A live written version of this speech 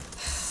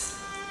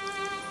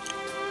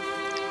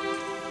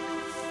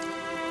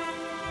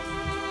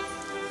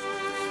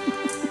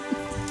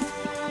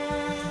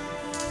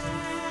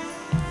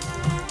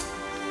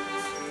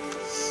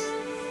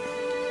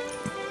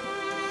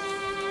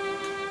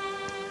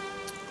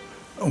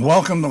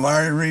Welcome to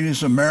Larry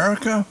Reedy's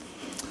America.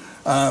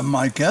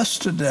 My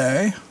guest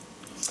today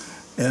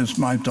is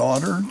my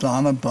daughter,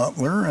 Donna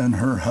Butler, and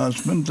her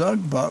husband,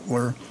 Doug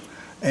Butler.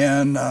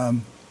 And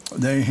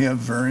they have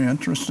very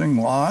interesting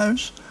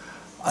lives,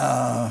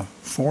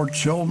 4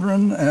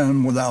 children.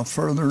 And without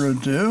further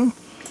ado,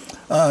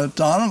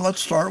 Donna, let's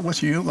start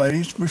with you,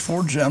 ladies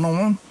before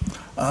gentlemen.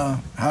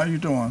 How you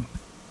doing?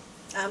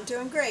 I'm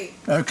doing great.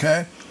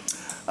 Okay.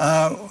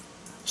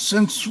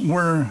 Since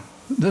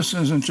this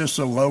isn't just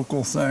a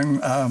local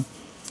thing,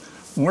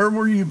 where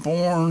were you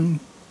born,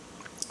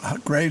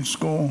 grade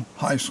school,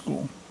 high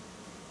school?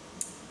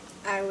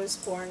 I was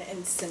born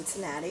in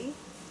Cincinnati.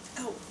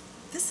 Oh,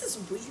 this is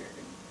weird.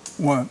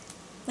 What?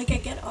 Like I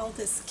get all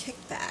this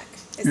kickback.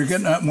 You're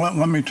getting that? Well,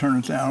 let me turn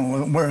it down a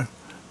little. Where?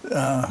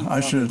 I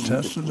should have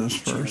tested this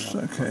first.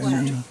 Okay.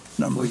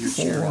 Number Pull your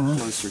chair 4. up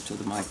closer to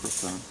the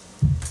microphone.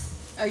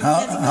 Are you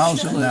getting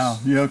How's much it now?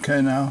 You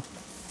okay now?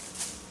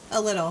 A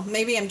little.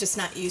 Maybe I'm just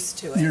not used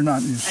to it. You're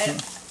not used to I-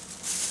 it.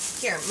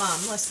 Here, Mom,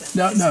 listen.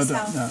 No, This no, is no,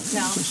 how- no.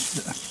 No.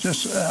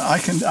 Just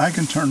I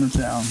can turn it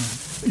down.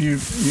 You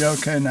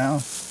okay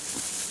now?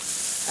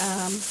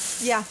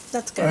 Yeah,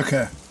 that's good.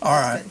 Okay.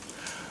 All That's right.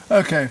 good.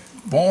 Okay.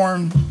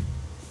 Born.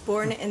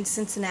 Born in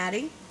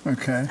Cincinnati.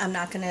 Okay. I'm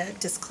not going to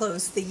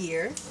disclose the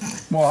year.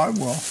 Well, I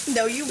will.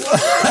 No, you won't.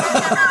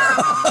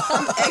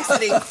 I'm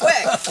exiting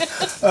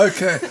quick.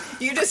 Okay.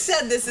 You just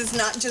said this is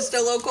not just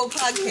a local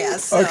podcast.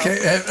 So. Okay.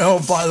 And, oh,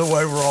 by the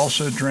way, we're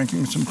also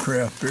drinking some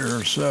craft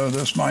beer, so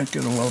this might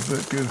get a little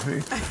bit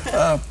goofy.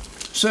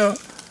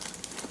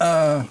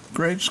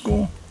 Grade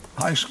school,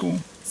 high school.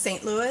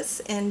 St. Louis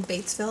and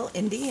Batesville,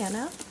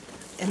 Indiana.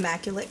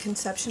 Immaculate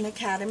Conception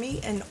Academy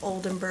in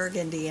Oldenburg,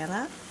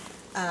 Indiana.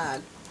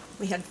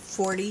 We had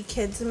 40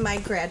 kids in my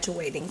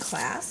graduating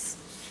class.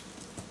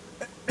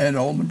 At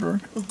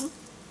Oldenburg? Mm-hmm.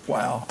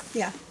 Wow.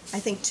 Yeah, I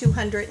think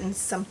 200 and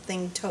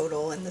something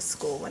total in the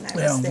school when I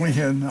Yeah, was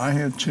there. I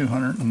had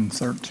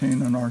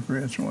 213 in our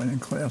graduating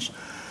class.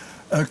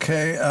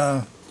 Okay,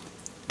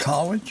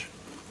 college?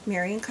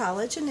 Marion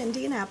College in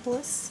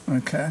Indianapolis.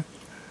 Okay.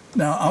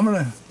 Now, I'm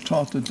going to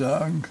talk to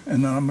Doug,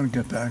 and then I'm going to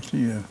get back to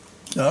you.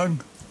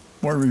 Doug,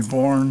 where were you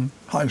born?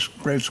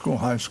 Grade school,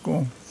 high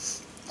school?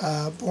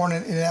 Born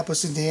in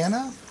Indianapolis,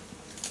 Indiana.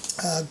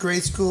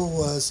 Grade school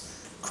was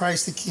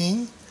Christ the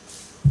King,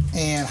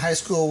 and high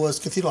school was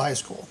Cathedral High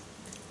School.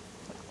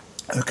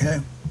 Okay.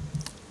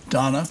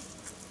 Donna,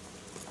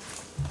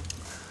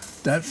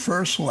 that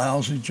first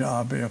lousy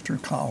job after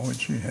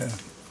college you had,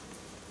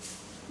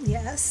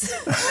 Yes.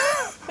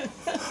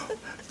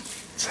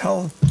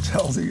 tell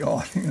the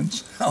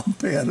audience how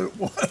bad it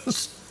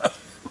was.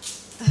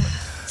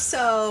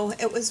 So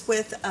it was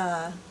with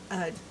a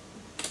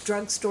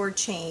drugstore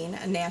chain,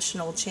 a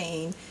national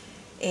chain,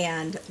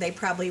 and they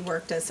probably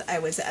worked as I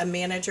was a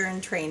manager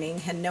in training,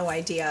 had no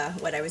idea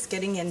what I was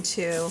getting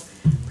into.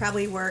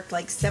 Probably worked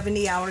like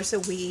 70 hours a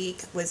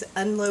week, was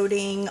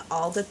unloading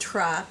all the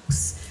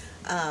trucks,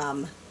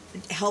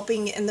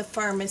 helping in the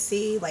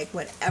pharmacy, like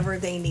whatever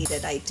they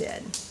needed, I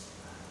did.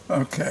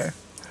 Okay.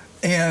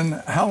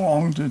 And how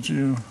long did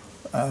you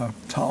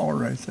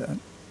tolerate that?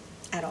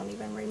 I don't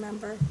even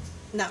remember.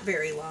 Not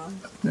very long.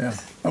 Yeah.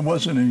 It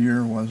wasn't a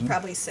year, was it?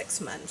 Probably 6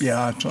 months.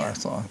 Yeah, that's what I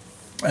thought.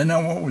 And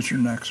then what was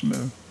your next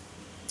move?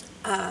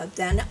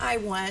 Then I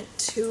went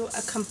to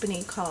a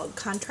company called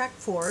Contract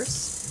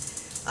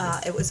Force.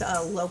 It was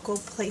a local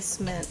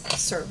placement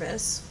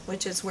service,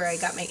 which is where I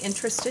got my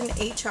interest in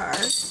HR.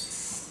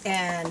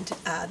 And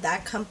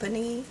that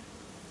company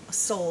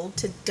sold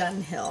to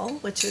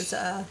Dunhill, which is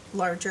a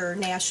larger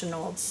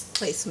national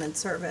placement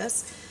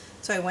service.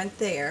 So I went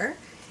there,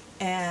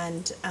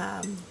 and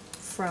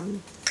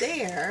from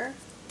there,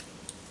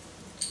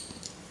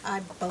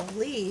 I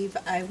believe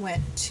I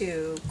went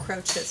to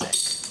Crow Chiswick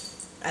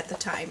at the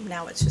time.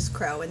 Now it's just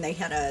Crow, and they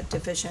had a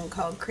division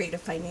called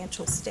Creative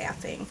Financial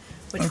Staffing,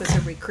 which was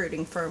a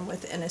recruiting firm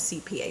within a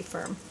CPA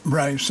firm.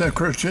 Right. So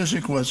Crow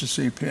Chiswick was a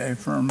CPA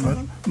firm,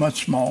 but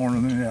much smaller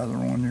than the other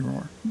one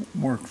you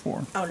worked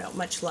for. Oh no,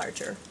 much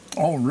larger.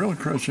 Oh, really?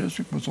 Crow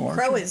Chiswick was larger?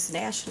 Crow is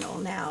national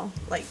now.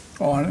 Like,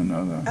 Oh, I didn't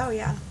know that. oh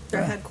yeah,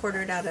 they're Yeah.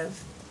 headquartered out of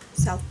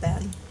South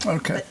Bend.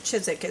 Okay. But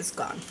Chiswick is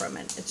gone from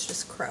it. It's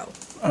just Crow.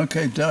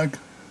 Okay, Doug,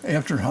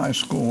 after high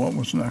school, what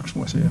was next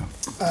with you?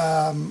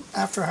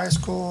 After high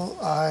school,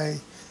 I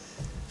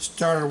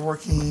started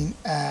working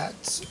at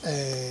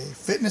a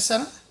fitness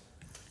center,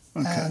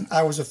 Okay. and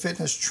I was a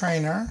fitness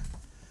trainer.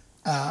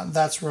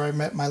 That's where I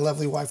met my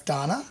lovely wife,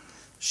 Donna.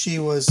 She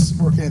was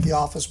working at the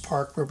office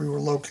park where we were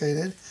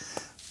located,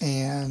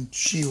 and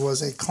she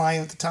was a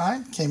client at the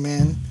time, came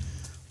in,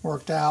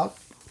 worked out.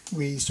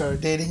 We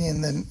started dating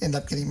and then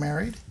ended up getting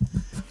married.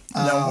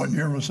 Now, what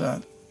year was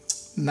that?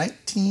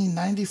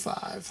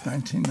 1995.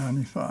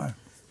 1995.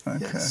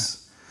 Okay.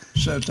 Yes.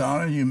 So,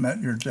 Donna, you met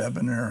your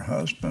debonair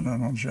husband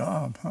on a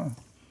job, huh?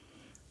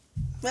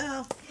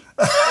 Well,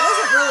 it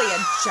wasn't really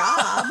a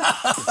job.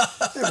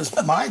 It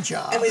was my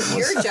job. It was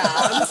your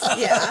job.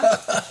 Yeah.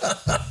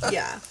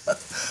 Yeah.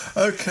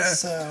 Okay.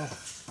 So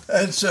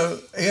And so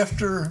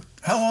after,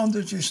 how long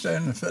did you stay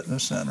in the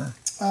fitness center?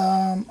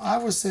 I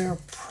was there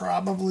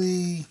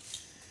probably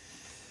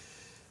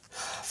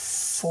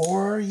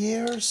 4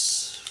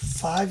 years,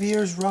 5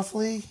 years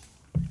roughly.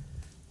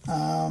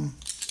 And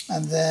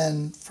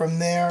then from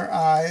there,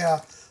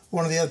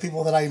 one of the other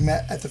people that I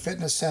met at the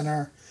fitness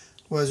center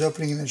was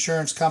opening an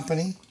insurance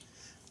company.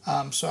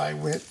 So I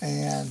went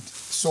and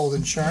sold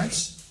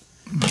insurance.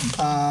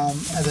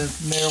 And then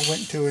from there,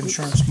 went to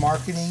insurance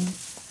marketing.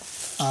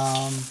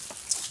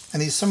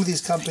 And some of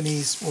these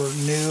companies were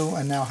new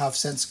and now have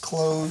since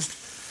closed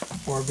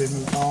or been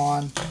moved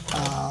on.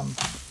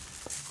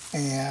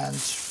 And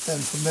then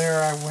from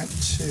there, I went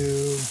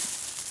to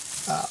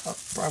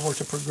I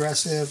worked at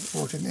Progressive.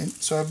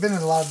 So I've been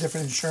in a lot of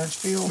different insurance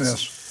fields.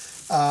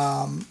 Yes.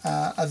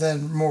 And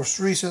then most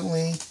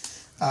recently,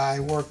 I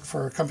worked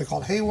for a company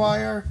called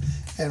Haywire,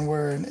 and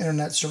we're an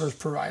internet service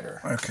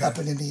provider up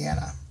in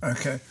Indiana.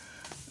 Okay.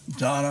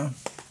 Donna,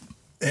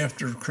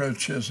 after Crow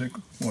Chiswick,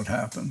 what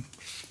happened?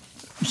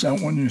 Is that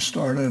when you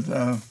started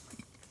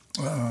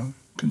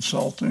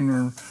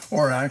consulting,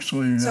 or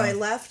actually? So I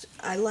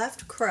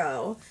left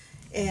Crow,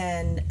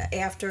 and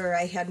after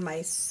I had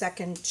my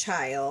second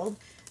child,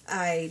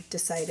 I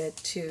decided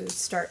to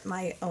start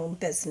my own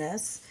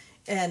business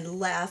and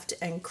left,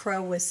 and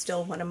Crow was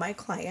still one of my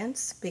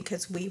clients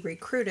because we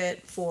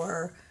recruited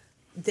for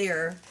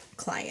their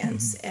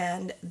clients,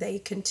 and they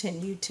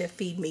continued to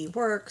feed me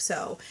work.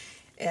 So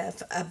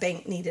if a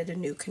bank needed a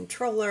new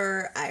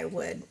controller, I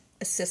would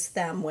assist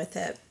them with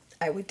it.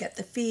 I would get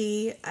the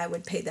fee. I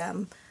would pay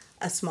them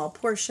a small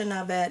portion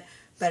of it,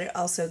 but it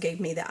also gave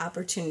me the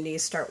opportunity to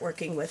start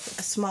working with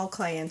small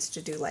clients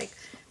to do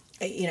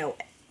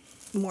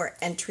more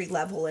entry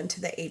level into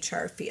the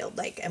HR field,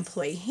 like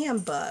employee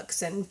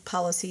handbooks and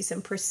policies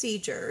and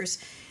procedures.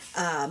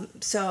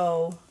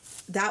 So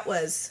that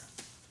was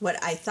what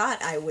I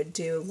thought I would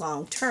do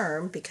long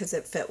term because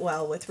it fit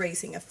well with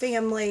raising a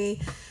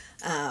family.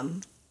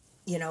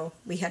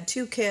 We had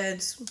 2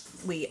 kids.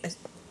 We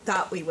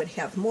thought we would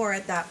have more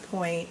at that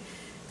point.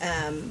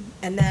 And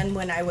then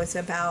when I was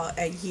about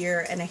a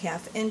year and a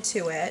half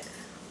into it,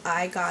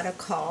 I got a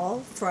call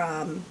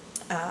from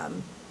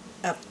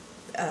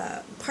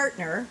a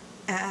partner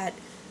at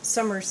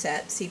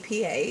Somerset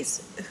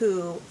CPAs,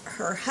 who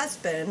her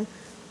husband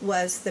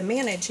was the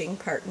managing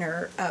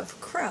partner of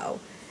Crow.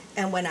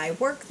 And when I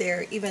worked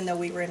there, even though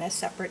we were in a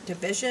separate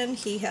division,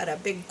 he had a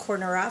big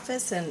corner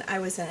office and I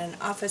was in an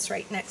office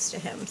right next to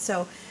him.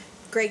 So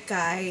great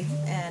guy,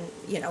 and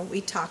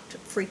we talked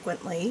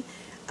frequently.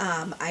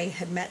 I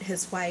had met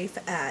his wife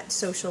at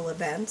social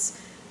events,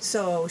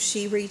 so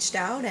she reached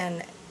out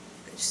and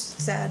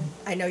said,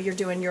 I know you're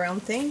doing your own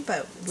thing,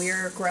 but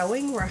we're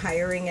growing, we're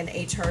hiring an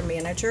HR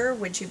manager,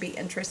 would you be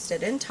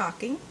interested in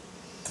talking?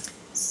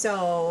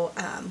 So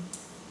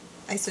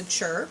I said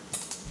sure.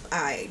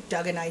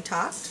 Doug and I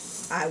talked.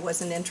 I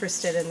wasn't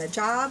interested in the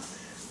job.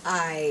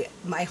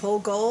 My whole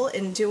goal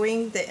in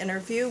doing the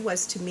interview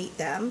was to meet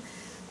them.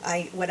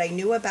 What I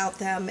knew about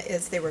them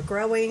is they were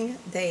growing.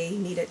 They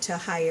needed to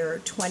hire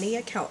 20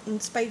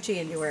 accountants by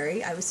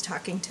January. I was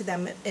talking to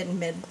them in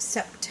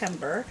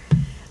mid-September.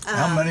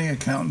 How many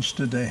accountants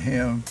did they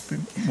have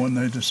when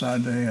they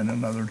decided they had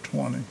another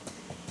 20?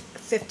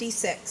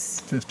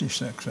 56.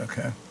 56,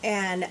 okay.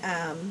 And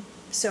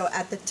so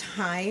at the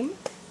time,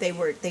 they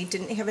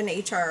didn't have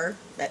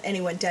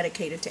anyone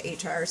dedicated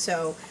to HR,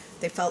 so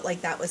they felt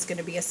like that was going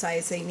to be a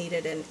size. They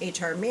needed an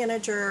HR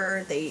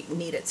manager. They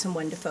needed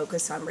someone to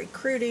focus on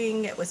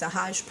recruiting. It was a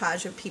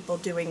hodgepodge of people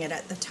doing it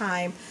at the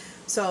time.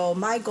 So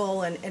my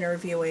goal in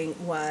interviewing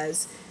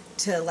was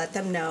to let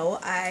them know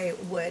I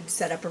would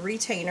set up a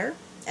retainer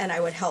and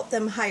I would help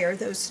them hire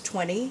those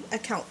 20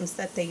 accountants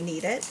that they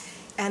needed.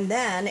 And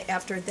then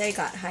after they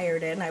got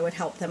hired in, I would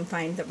help them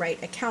find the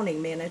right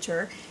accounting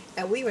manager,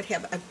 and we would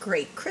have a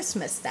great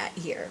Christmas that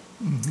year.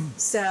 Mm-hmm.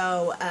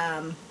 So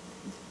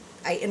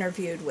I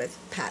interviewed with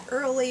Pat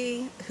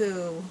Early,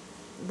 who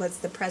was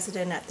the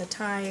president at the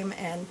time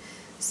and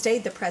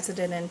stayed the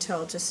president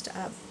until just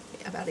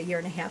about a year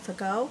and a half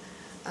ago,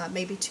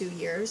 maybe 2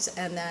 years.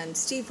 And then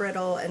Steve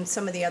Riddle and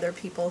some of the other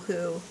people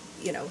who,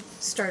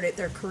 started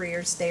their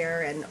careers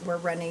there and were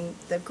running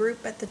the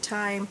group at the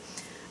time.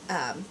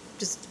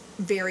 Just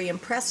very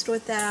impressed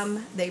with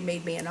them. They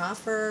made me an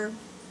offer.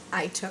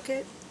 I took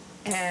it,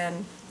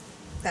 and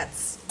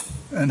that's...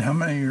 And how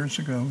many years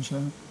ago was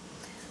that?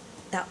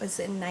 That was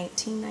in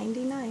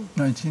 1999.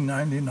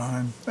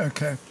 1999,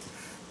 okay.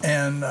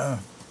 And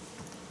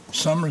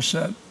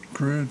Somerset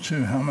grew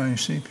to how many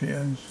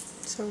CPAs?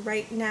 So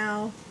right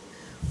now,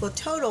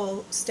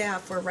 total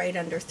staff were right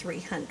under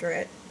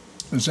 300.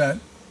 Is that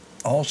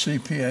all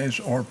CPAs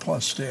or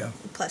plus staff?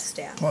 Plus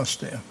staff. Plus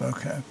staff,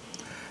 okay.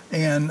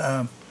 And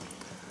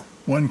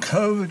when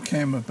COVID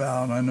came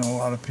about, I know a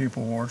lot of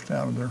people worked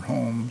out of their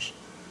homes.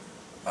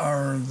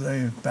 Are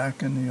they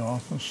back in the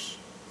office?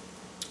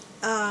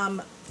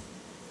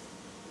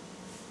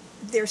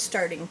 They're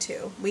starting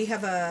to. We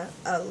have a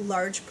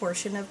large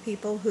portion of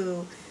people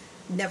who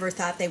never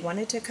thought they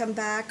wanted to come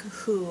back,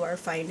 who are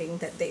finding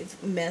that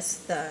they've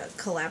missed the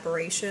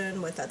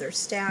collaboration with other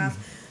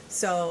staff.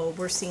 So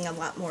we're seeing a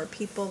lot more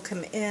people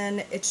come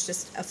in. It's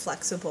just a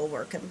flexible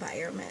work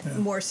environment,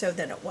 more so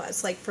than it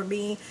was. Like for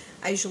me,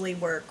 I usually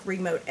work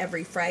remote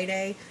every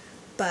Friday,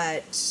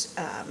 but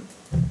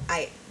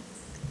I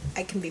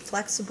can be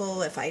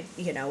flexible if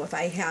if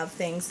I have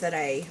things that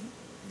I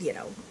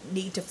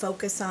need to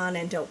focus on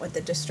and don't want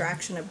the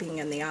distraction of being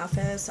in the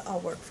office, I'll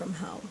work from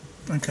home.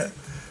 Okay.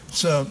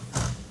 So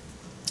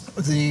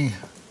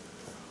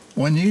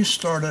when you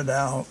started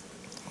out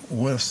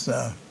with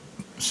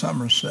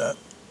Somerset,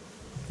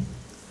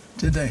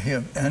 did they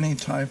have any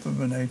type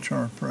of an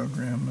HR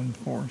program in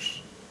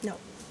force? No.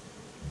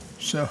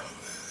 So,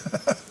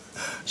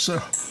 so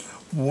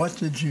what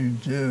did you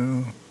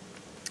do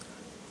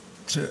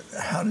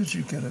how did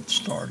you get it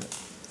started?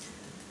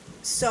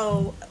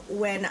 So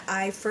when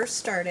I first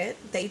started,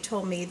 they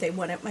told me they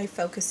wanted my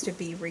focus to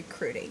be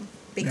recruiting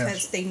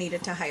because they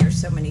needed to hire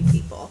so many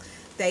people.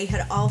 They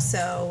had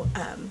also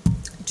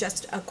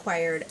just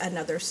acquired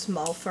another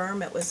small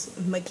firm. It was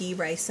McGee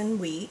Rice and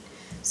Wheat.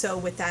 So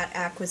with that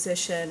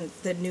acquisition,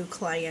 the new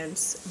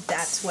clients,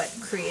 that's what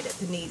created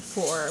the need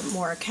for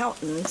more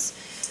accountants.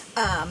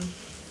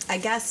 I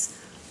guess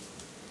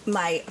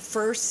my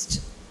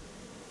first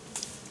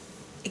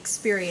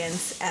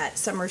experience at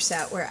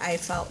Somerset where I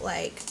felt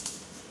like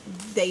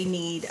they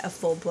need a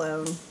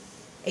full-blown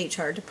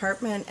HR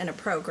department and a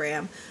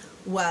program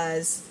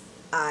was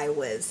I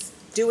was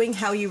doing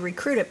how you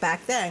recruit it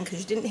back then,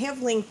 because you didn't have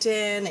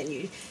LinkedIn,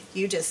 and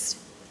you just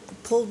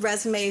pulled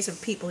resumes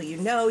of people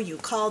you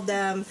called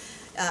them,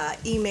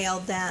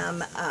 emailed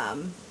them,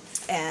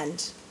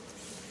 and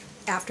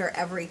after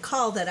every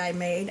call that I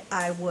made,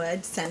 I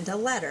would send a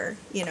letter,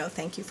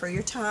 thank you for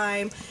your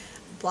time,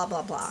 blah,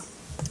 blah, blah.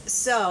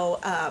 So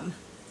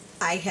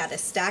I had a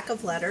stack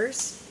of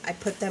letters. I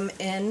put them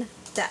in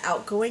the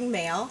outgoing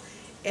mail,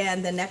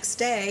 and the next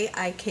day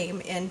I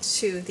came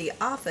into the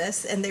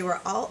office and they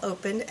were all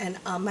opened and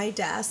on my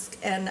desk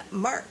and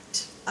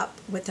marked up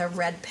with a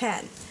red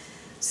pen.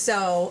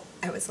 So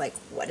I was like,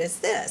 what is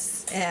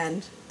this?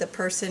 And the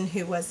person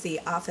who was the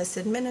office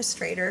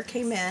administrator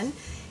came in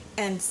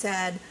and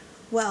said,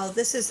 well,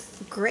 this is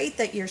great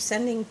that you're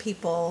sending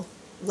people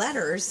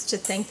letters to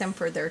thank them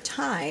for their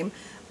time,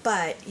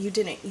 but you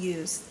didn't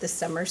use the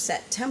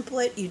Somerset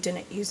template, you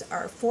didn't use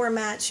our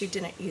formats, you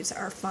didn't use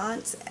our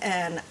fonts.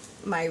 And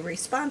my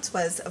response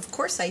was, of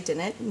course I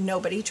didn't,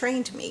 nobody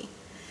trained me.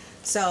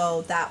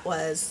 So that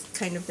was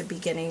kind of the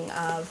beginning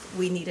of,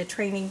 we need a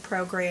training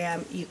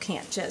program. You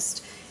can't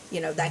just,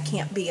 that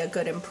can't be a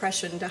good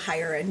impression to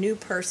hire a new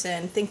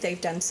person, think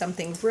they've done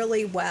something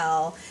really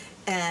well,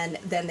 and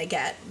then they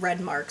get red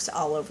marks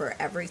all over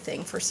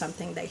everything for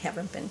something they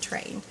haven't been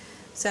trained.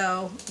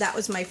 So that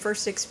was my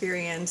first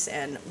experience,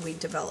 and we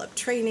developed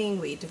training,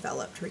 we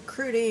developed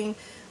recruiting,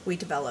 we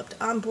developed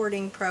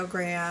onboarding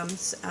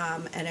programs,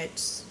 and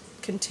it's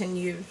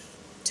continued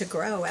to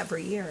grow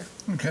every year.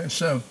 Okay,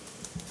 so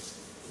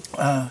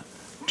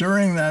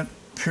during that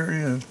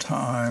period of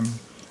time,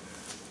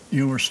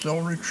 you were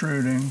still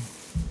recruiting,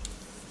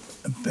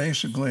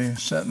 basically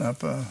setting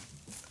up a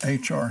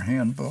HR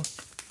handbook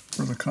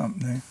for the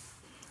company.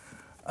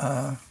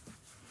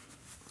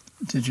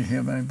 Did you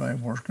have anybody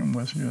working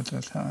with you at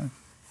that time?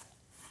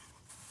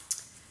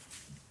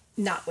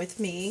 Not with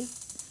me,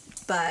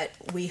 but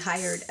we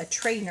hired a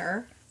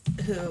trainer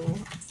who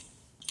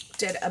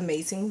did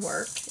amazing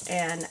work,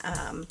 and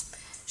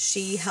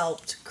she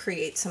helped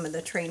create some of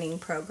the training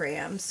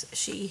programs.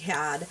 She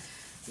had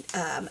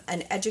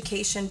an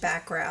education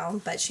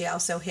background, but she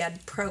also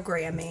had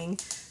programming,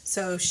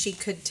 so she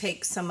could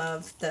take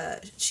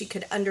she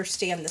could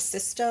understand the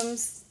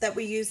systems that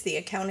we use, the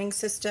accounting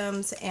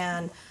systems,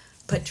 and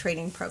put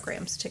training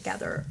programs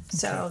together.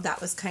 So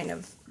that was kind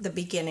of the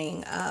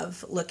beginning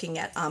of looking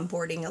at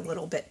onboarding a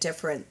little bit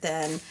different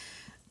than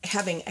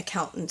having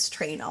accountants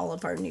train all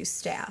of our new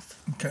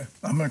staff. Okay,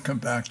 I'm going to come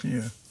back to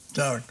you.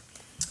 Doug,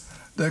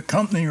 the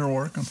company you're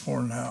working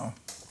for now,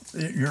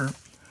 you're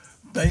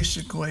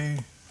basically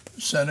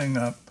setting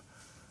up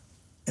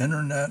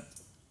internet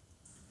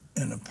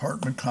in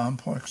apartment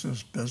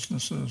complexes,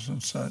 businesses,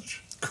 and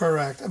such.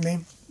 Correct. I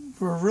mean,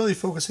 we're really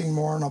focusing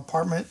more on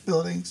apartment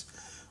buildings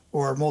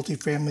or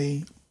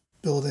multifamily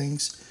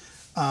buildings.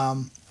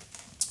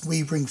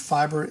 We bring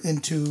fiber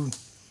into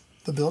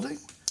the building.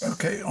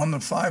 Okay, on the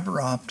fiber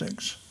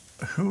optics,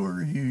 who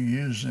are you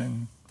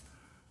using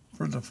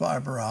for the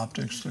fiber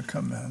optics to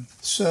come in?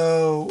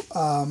 So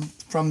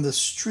from the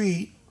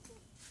street,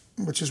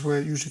 which is where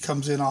it usually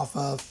comes in off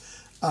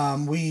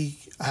of, we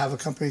have a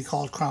company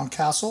called Crown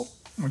Castle.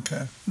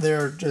 Okay.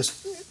 They're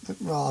just,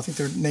 I think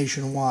they're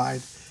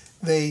nationwide.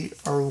 They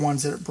are the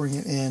ones that bring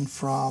it in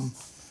from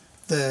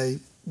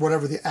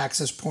whatever the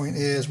access point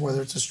is,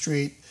 whether it's a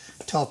street,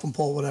 telephone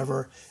pole,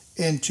 whatever,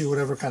 into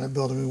whatever kind of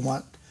building we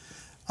want.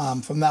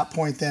 From that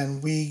point,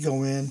 then we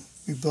go in,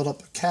 we build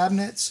up the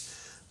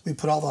cabinets, we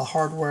put all the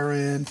hardware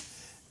in,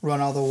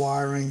 run all the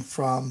wiring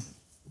from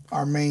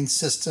our main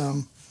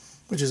system,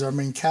 which is our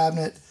main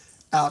cabinet,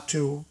 out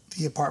to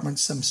the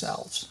apartments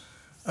themselves.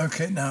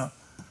 Okay, now,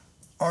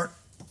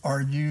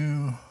 are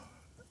you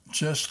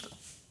just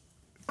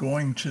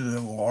going to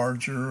the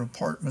larger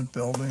apartment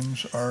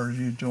buildings? Are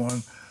you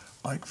doing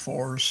like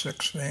 4 or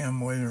 6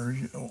 family, or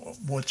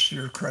what's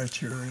your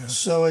criteria?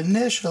 So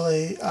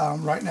initially,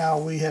 right now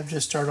we have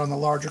just started on the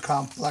larger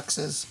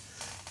complexes,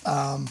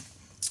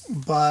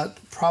 but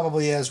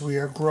probably as we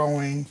are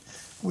growing,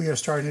 we are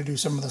starting to do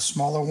some of the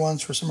smaller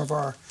ones for some of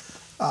our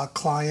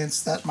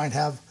clients that might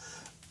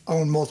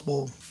own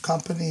multiple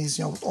companies,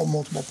 own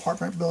multiple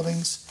apartment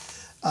buildings.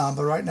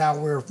 But right now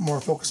we're more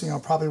focusing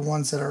on probably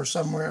ones that are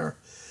somewhere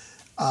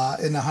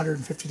in the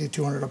 150 to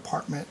 200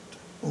 apartment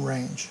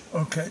range.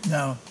 Okay,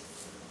 now,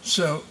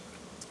 so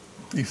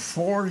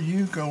before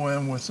you go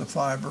in with the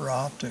fiber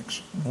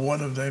optics,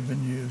 what have they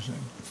been using?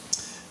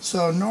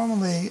 So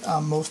normally,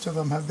 most of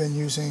them have been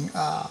using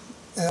up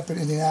in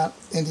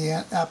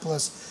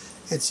Indianapolis.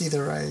 It's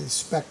either a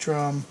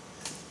Spectrum,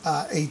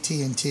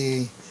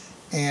 AT&T,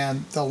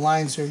 and the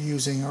lines they're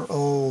using are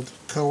old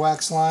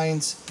coax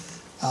lines,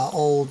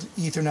 old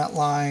Ethernet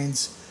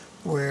lines,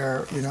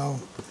 where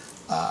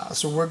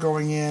so we're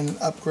going in and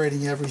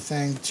upgrading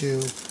everything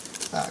to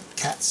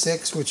Cat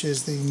 6, which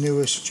is the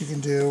newest you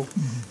can do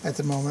at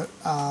the moment,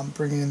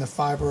 bringing in the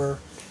fiber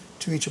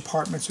to each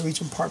apartment. So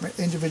each apartment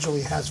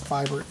individually has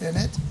fiber in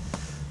it,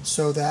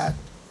 so that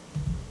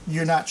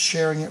you're not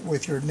sharing it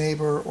with your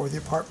neighbor or the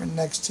apartment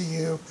next to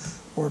you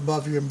or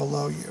above you and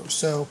below you.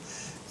 So,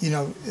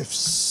 if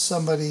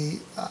somebody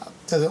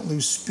doesn't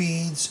lose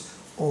speeds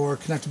or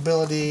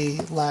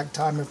connectability, lag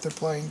time if they're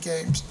playing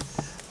games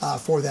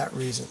for that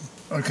reason.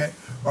 Okay,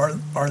 are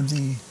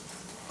the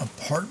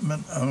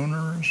apartment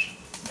owners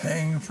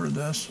paying for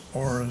this,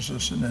 or is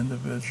this an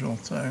individual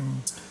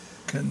thing?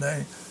 Can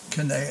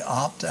they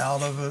opt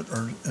out of it,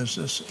 or is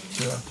this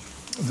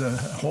the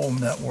whole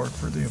network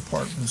for the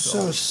apartment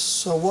buildings?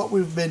 So what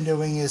we've been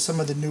doing is some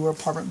of the newer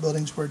apartment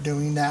buildings we're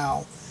doing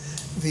now,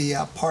 the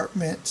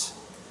apartment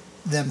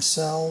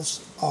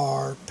themselves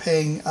are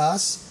paying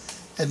us,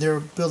 and they're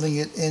building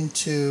it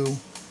into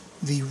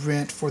the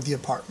rent for the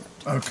apartment.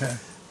 Okay.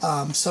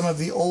 Some of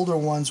the older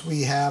ones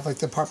we have, like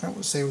the apartment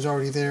was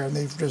already there, and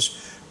they've just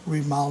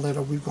remodeled it,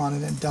 or we've gone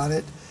in and done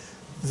it.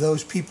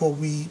 Those people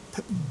we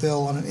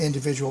bill on an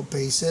individual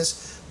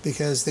basis,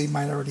 because they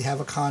might already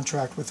have a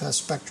contract with a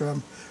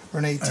Spectrum or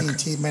an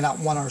AT&T, may not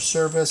want our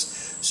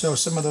service. So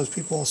some of those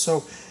people,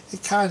 so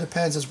it kind of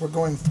depends. As we're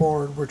going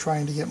forward, we're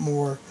trying to get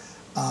more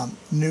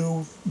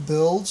new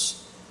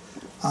builds.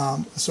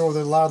 So a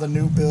lot of the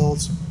new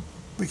builds,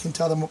 we can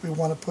tell them what we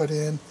want to put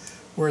in,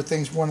 where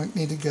things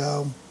need to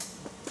go.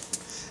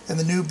 And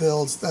the new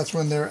builds, that's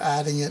when they're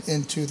adding it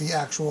into the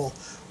actual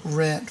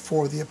rent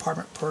for the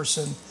apartment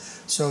person.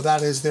 So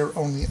that is their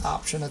only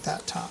option at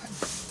that time.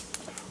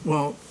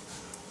 Well,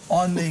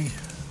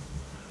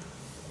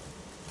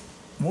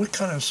 what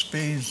kind of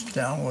speeds,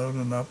 download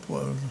and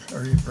upload,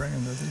 are you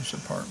bringing to these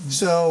apartments?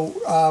 So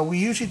we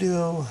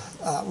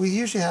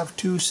usually have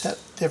 2 set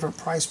different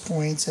price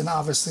points, and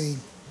obviously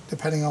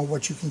depending on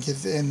what you can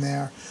get in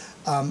there.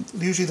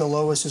 Usually the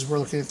lowest is we're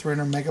looking at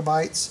 300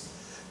 megabytes.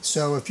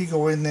 So if you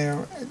go in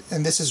there,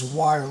 and this is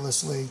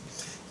wirelessly,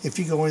 if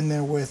you go in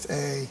there with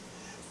a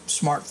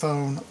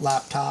smartphone,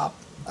 laptop,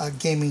 a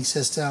gaming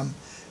system,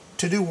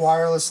 to do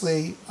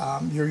wirelessly,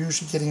 you're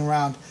usually getting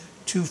around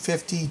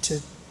 250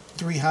 to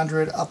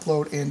 300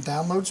 upload and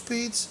download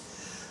speeds.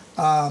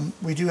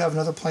 We do have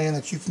another plan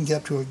that you can get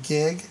up to a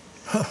gig.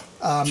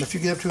 If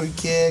you get up to a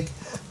gig,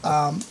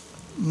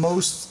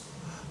 most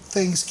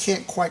things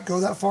can't quite go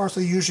that far, so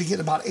you usually get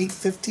about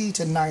 850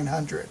 to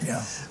 900.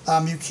 Yeah.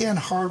 You can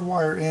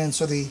hardwire in,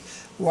 so the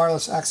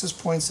wireless access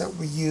points that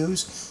we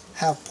use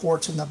have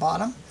ports in the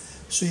bottom,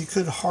 so you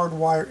could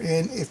hardwire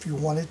in if you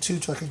wanted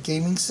to like a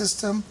gaming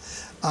system.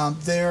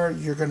 There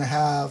you're going to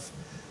have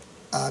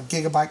a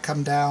gigabyte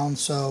come down,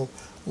 so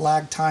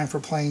lag time for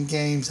playing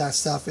games, that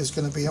stuff is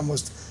going to be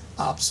almost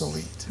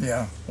obsolete.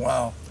 Yeah,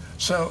 wow.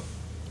 So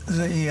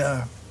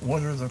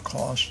what are the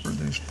costs for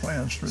these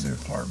plans for the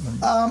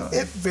apartment?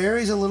 It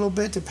varies a little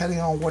bit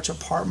depending on which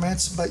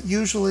apartments, but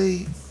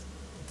usually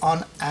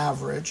on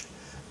average,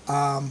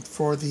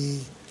 for the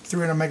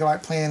 300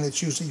 megabyte plan,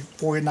 it's usually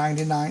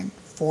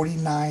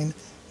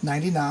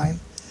 $49.99.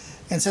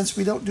 And since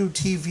we don't do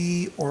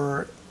TV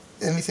or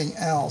anything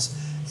else,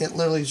 it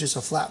literally is just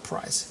a flat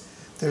price.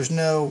 There's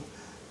no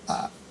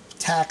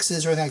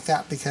taxes or anything like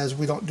that, because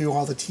we don't do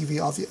all the TV,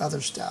 all the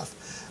other stuff.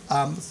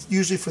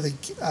 Usually for the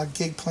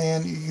gig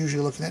plan, you're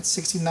usually looking at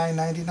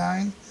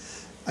 $69.99.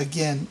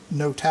 Again,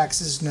 no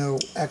taxes, no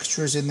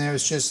extras in there.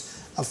 It's just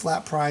a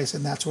flat price,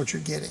 and that's what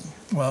you're getting.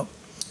 Well,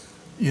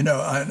 and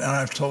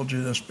I've told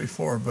you this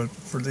before, but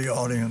for the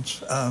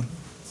audience,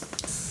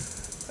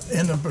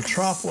 in the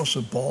metropolis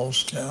of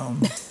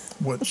Ballstown,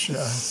 which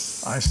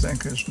I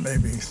think is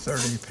maybe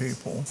 30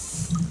 people,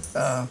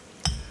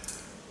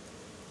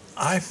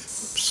 I've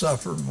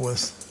suffered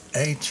with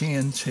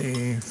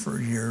AT&T for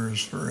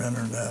years for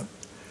internet,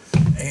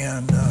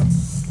 and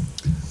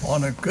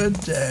on a good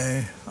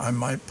day I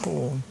might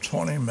pull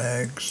 20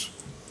 megs,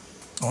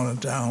 on a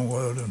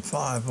download and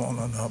 5 on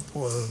an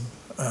upload,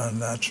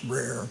 and that's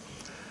rare.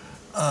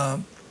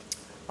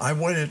 I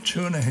waited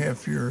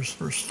 2.5 years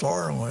for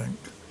Starlink,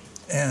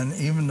 and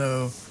even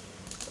though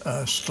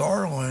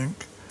Starlink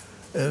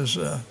is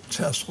a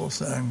Tesla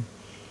thing,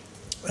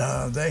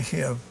 they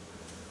have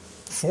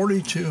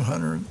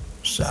 4,200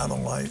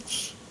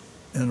 satellites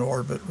in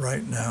orbit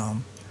right now,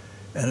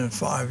 and in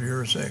 5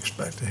 years they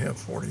expect to have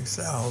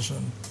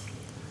 40,000.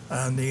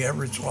 And the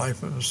average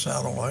life of a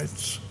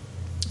satellite's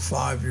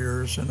 5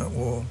 years, and it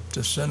will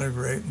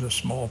disintegrate into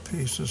small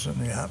pieces in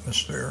the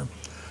atmosphere.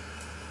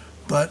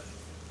 But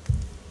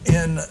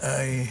in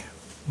a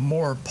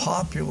more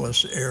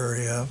populous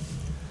area,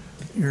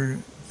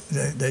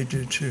 they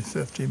do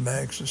 250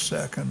 megs a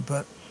second,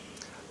 but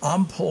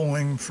I'm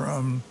pulling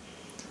from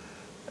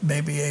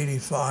maybe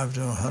 85 to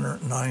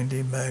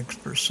 190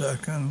 megs per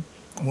second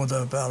with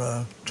about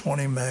a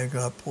 20 meg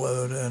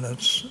upload, and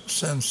it's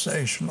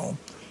sensational.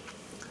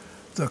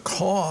 The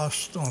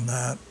cost on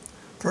that,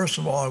 first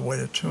of all, I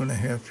waited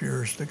 2.5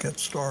 years to get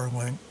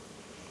Starlink,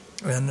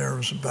 and there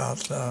was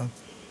about,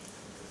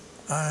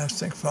 I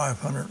think,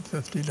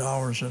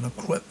 $550 in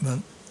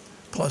equipment,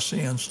 plus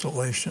the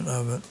installation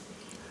of it,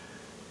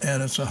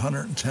 and it's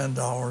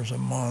 $110 a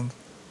month.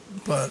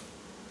 But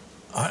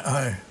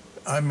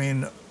I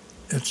mean,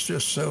 it's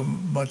just so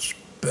much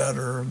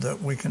better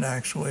that we can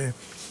actually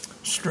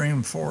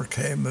stream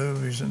 4K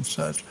movies and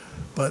such.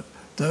 But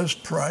those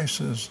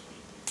prices,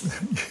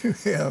 you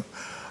have,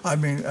 I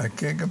mean, a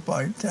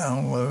gigabyte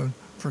download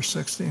for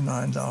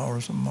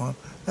 $69 a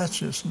month. That's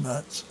just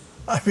nuts.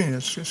 I mean,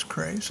 it's just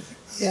crazy.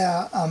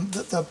 Yeah,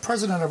 the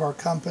president of our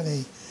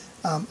company,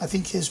 I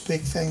think his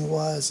big thing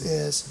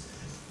is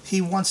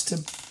he wants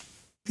to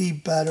be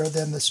better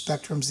than the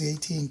Spectrums, the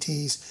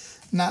AT&Ts,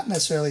 not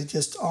necessarily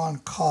just on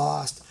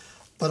cost,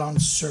 but on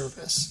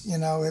service. You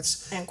know,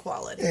 it's And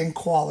quality. and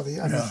quality.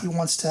 I mean, Yeah. he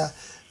wants to,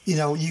 you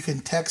know, you can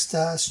text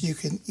us, you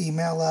can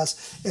email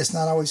us. It's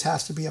not always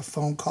has to be a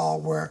phone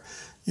call where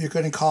you're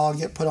going to call and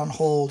get put on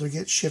hold or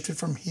get shifted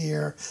from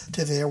here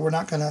to there. We're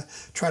not going to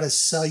try to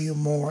sell you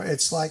more.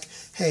 It's like,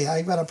 hey,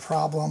 I've got a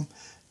problem,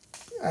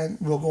 and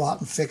we'll go out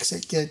and fix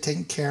it, get it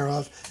taken care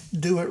of,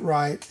 do it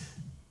right,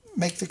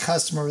 make the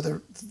customer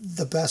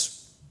the best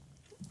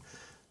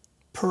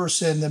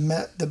person,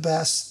 the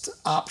best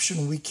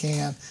option we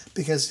can,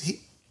 because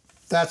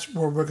that's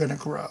where we're going to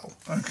grow.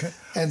 Okay.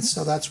 And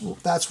so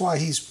that's why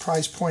he's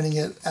price pointing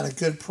it at a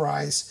good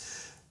price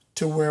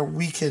to where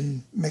we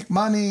can make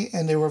money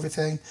and do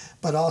everything,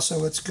 but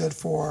also it's good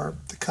for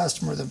the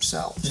customer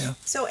themselves. Yeah.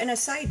 So, in a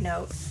side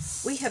note,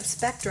 we have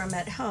Spectrum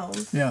at home.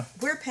 Yeah.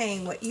 We're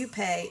paying what you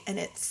pay, and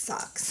it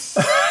sucks.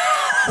 We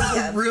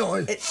have,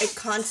 Really? It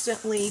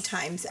constantly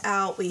times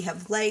out. We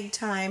have lag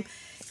time,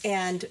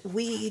 and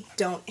we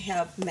don't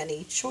have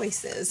many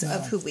choices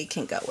of who we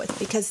can go with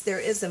because there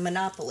is a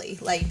monopoly.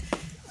 Like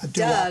A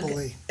Doug,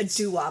 duopoly. a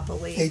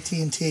duopoly.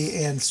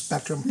 AT&T and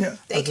Spectrum. Yeah.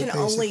 They are can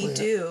only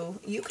basically it.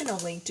 you can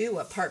only do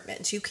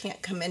apartments. You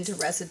can't come into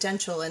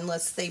residential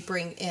unless they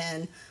bring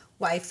in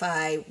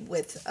Wi-Fi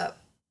with a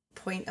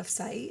point of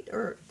sight,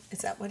 or is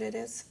that what it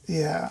is?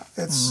 Yeah,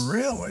 it's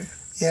Really?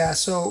 yeah.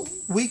 So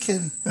we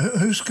can.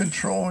 Who's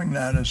controlling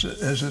that?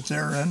 Is it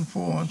their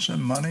influence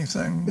and money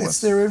thing?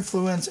 It's their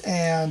influence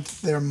and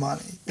their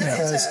money. Yeah.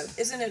 Because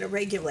Isn't it a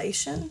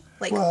regulation?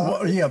 Like, Well,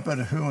 Well, yeah, but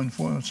who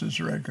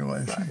influences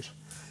regulations?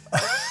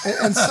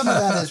 and some of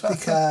that is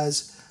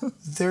because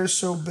they're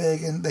so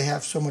big and they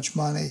have so much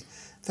money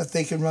that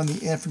they can run the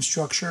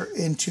infrastructure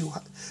into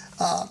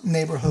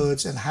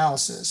neighborhoods and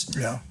houses.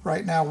 Yeah.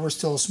 Right now, we're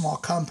still a small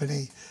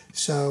company,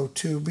 so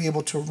to be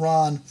able to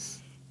run,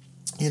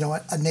 you know,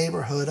 a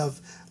neighborhood of,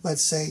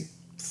 let's say,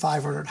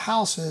 500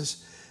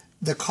 houses,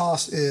 the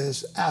cost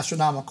is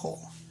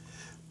astronomical.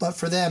 But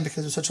for them,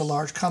 because it's such a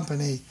large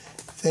company,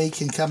 they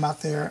can come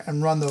out there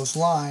and run those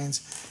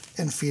lines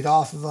and feed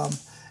off of them.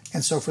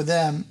 And so for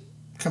them,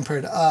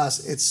 compared to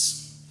us, it's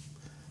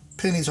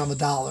pennies on the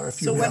dollar,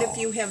 if you so will. what if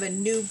you have a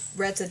new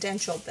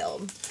residential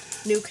build,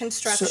 new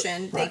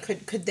construction? So- right.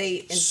 Could they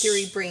in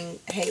theory bring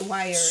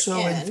haywire So,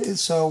 in?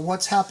 so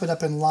what's happened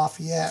up in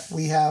Lafayette?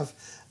 We have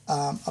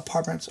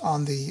apartments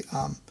on the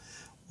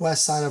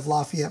west side of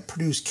Lafayette,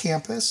 Purdue's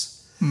campus.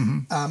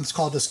 Mm-hmm. It's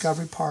called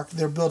Discovery Park.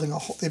 They're building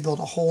they built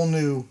a whole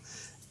new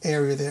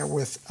area there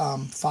with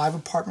 5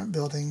 apartment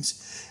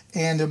buildings,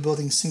 and they're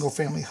building single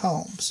family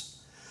homes.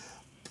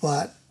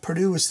 But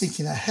Purdue is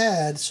thinking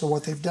ahead, so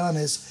what they've done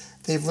is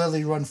they've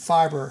literally run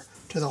fiber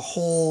to the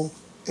whole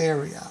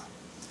area.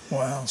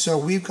 Wow. So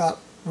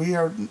we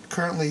are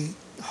currently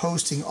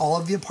hosting all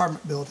of the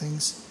apartment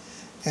buildings,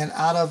 and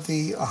out of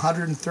the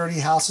 130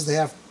 houses they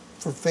have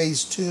for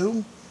phase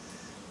 2,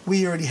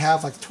 we already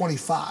have like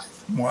 25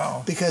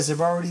 Wow. because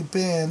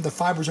the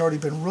fiber's already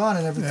been run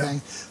and everything.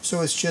 Yeah.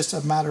 So it's just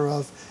a matter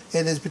of,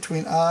 it is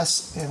between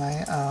us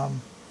and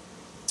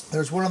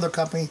there's one other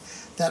company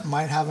that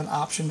might have an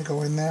option to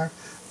go in there,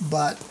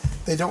 but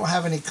they don't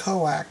have any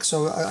coax.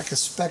 So like a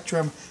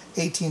Spectrum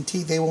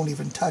AT&T, they won't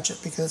even touch it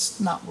because it's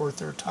not worth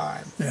their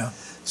time. Yeah.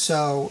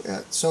 So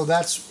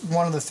that's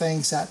one of the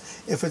things that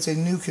if it's a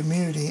new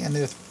community and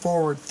they're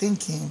forward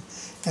thinking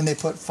and they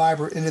put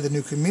fiber into the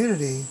new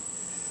community,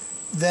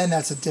 then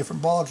that's a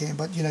different ballgame.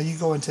 But you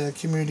go into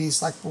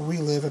communities like where we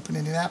live up in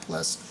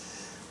Indianapolis,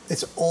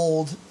 it's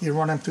old. You're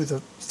running through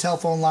the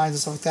telephone lines and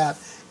stuff like that,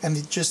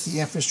 and just the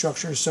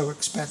infrastructure is so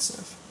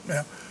expensive.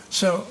 Yeah.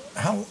 So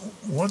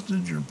what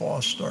did your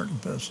boss start in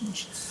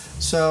business?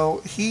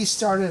 So he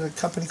started a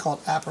company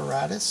called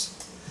Apparatus,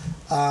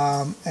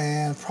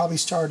 and probably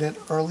started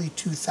early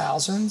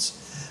 2000s.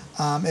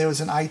 It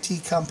was an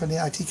IT company,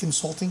 IT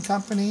consulting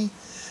company.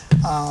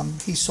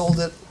 He sold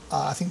it,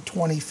 I think,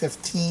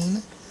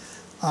 2015,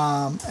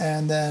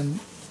 and then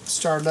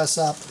started us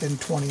up in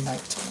 2019.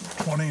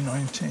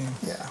 2019.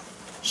 Yeah.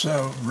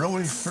 So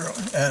really,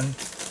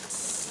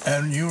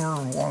 and you were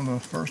one of the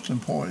first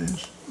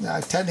employees?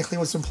 I technically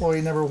was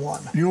employee number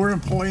one. You were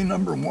employee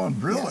number one,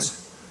 really?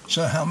 Yes.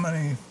 So how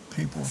many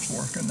people's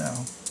working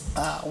now?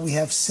 We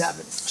have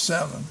 7.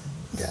 7.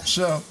 Yes.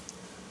 So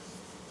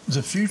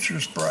the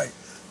future's bright.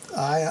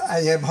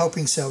 I am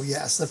hoping so.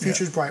 Yes, the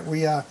future's bright.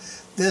 We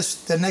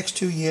the next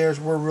 2 years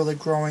we're really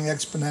growing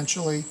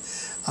exponentially,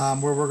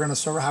 where we're going to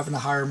start having to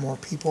hire more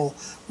people.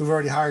 We've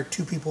already hired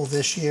 2 people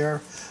this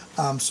year,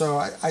 so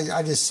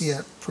I just see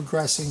it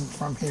progressing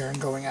from here and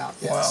going out.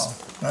 Yes. Wow,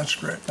 that's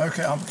great.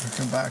 Okay, I'll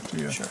come back to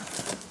you. Sure.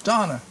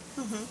 Donna,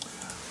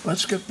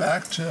 let's get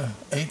back to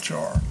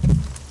HR.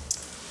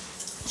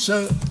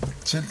 So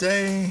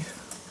today,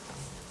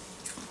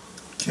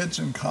 kids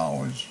in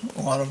college,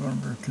 a lot of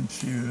them are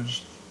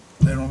confused.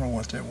 They don't know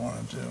what they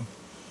want to do.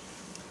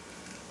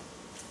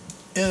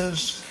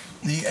 Is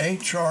the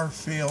HR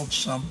field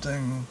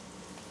something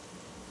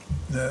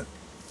that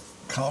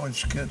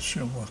college kids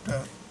should look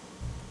at?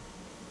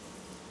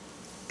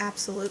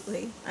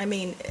 Absolutely. I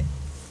mean,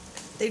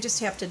 they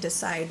just have to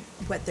decide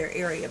what their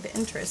area of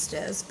interest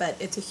is, but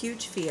it's a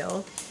huge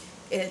field.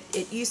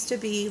 It used to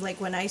be,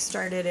 like when I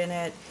started in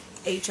it,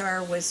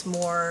 HR was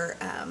more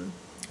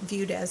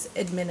viewed as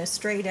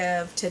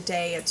administrative.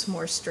 Today it's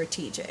more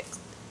strategic.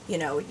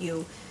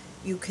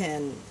 You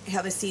can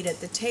have a seat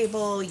at the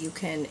table, you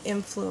can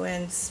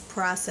influence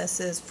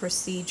processes,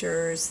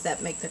 procedures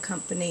that make the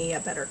company a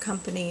better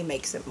company,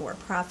 makes it more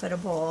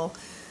profitable.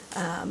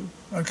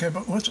 Okay,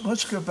 but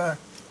let's go back.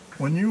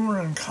 When you were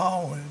in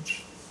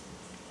college,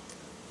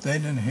 they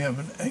didn't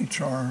have an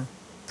HR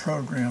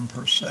program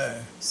per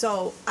se.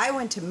 So I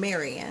went to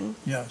Marion,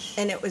 Yes.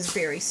 and it was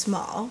very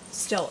small,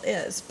 still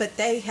is, but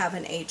they have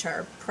an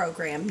HR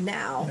program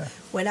now. Yeah.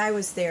 When I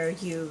was there,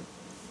 you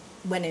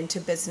went into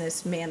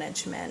business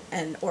management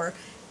or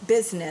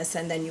business,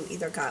 and then you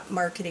either got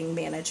marketing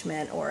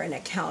management or an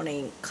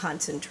accounting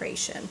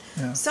concentration.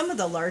 Yeah. Some of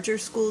the larger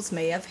schools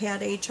may have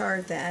had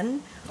HR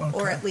then,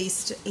 or Okay. at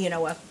least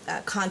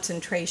a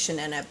concentration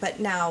in it, but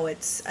now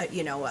it's a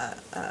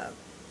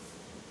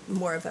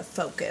more of a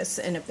focus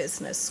in a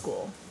business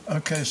school.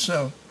 Okay,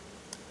 so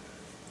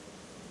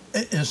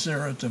is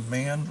there a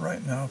demand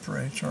right now for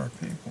HR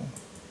people?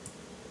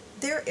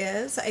 There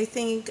is. I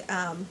think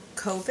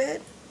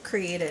COVID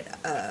created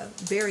a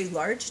very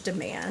large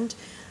demand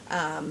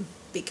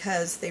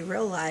because they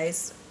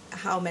realized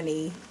how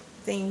many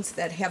things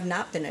that have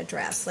not been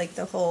addressed, like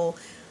the whole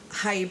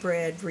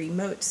hybrid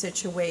remote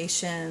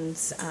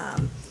situations.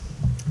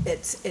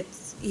 It's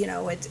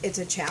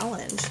a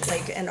challenge.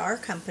 Like in our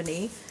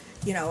company,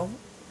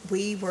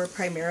 we were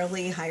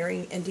primarily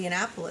hiring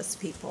Indianapolis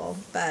people,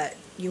 but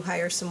you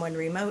hire someone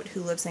remote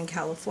who lives in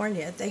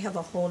California, they have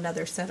a whole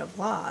nother set of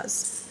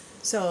laws.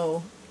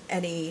 So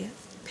any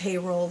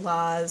payroll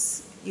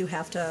laws, you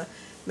have to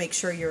make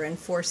sure you're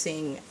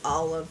enforcing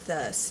all of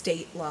the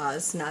state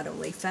laws, not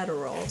only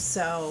federal.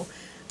 So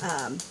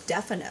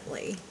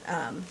definitely,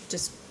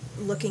 just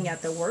looking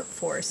at the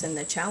workforce and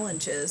the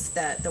challenges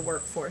that the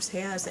workforce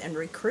has, and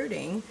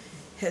recruiting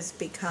has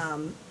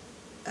become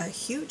a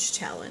huge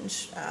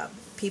challenge.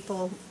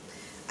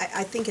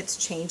 I think it's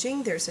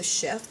changing. There's a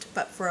shift,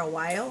 but for a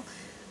while,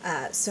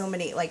 so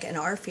many, like in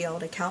our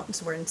field,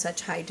 accountants were in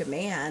such high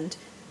demand.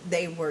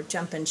 They were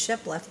jumping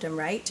ship left and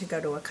right to go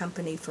to a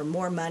company for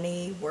more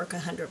money, work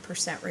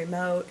 100%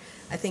 remote.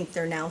 I think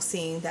they're now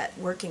seeing that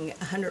working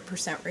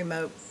 100%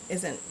 remote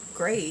isn't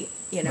great.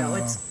 No.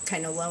 It's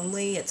kind of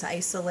lonely, it's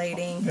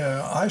isolating.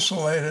 Yeah,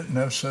 isolated,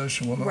 no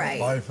social Right.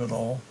 life at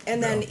all.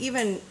 And then Yeah.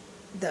 even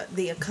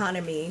the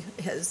economy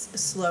has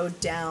slowed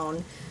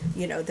down.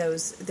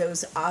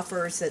 Those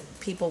offers that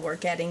people were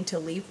getting to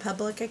leave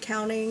public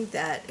accounting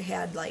that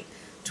had like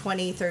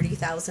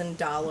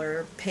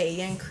 $20,000-$30,000 pay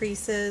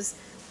increases.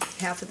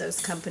 Half of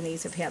those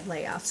companies have had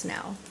layoffs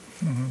now.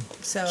 Mm-hmm.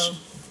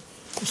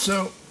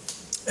 So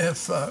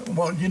if,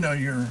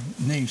 your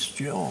niece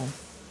Jill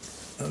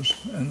is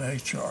in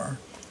HR.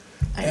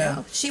 I And-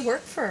 know. She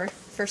worked for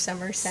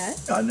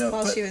Somerset I know,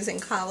 while but- she was in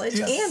college,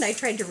 Yeah. and I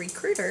tried to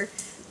recruit her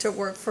to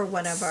work for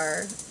one of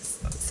our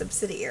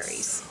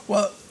subsidiaries.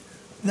 Well,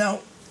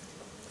 now,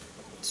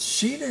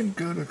 she didn't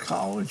go to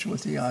college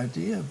with the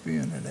idea of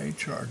being in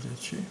HR, did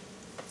she?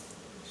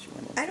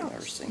 went I into don't.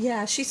 nursing.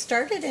 Yeah, she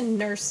started in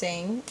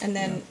nursing and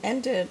then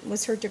ended.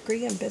 Was her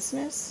degree in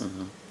business?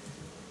 Mhm.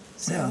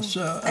 So, Yeah,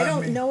 so, I I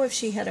don't mean- know if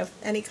she had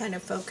any kind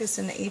of focus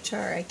in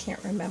HR. I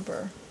can't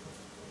remember.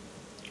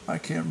 I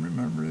can't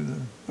remember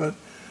either. But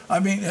I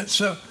mean,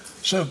 so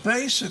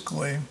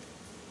basically,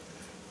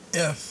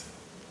 if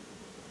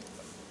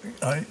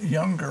a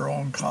young girl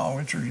in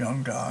college or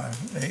young guy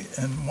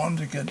and wanted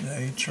to get into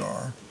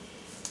HR,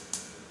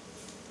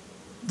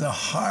 the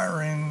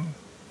hiring,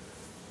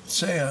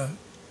 say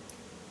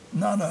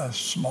not a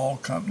small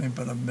company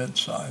but a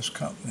mid-sized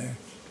company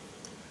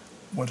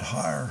would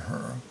hire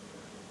her,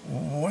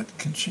 what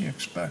can she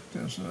expect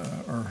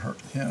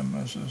him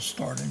as a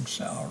starting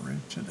salary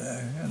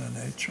today in an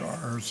HR?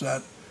 Or is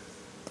that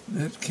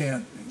it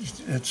can't?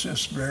 It's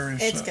just very.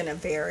 It's going to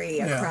vary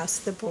Yeah. across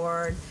the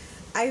board.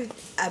 I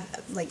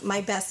like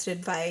my best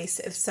advice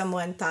if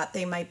someone thought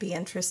they might be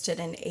interested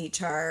in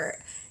HR,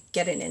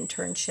 get an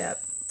internship,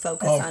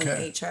 focus on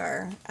Okay.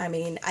 HR. I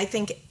mean, I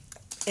think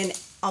in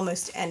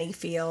almost any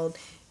field,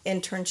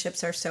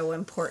 internships are so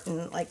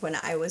important. Like when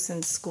I was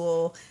in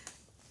school,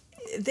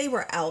 they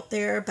were out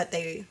there, but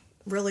they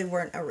really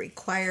weren't a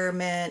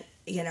requirement.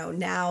 You know,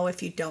 now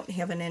if you don't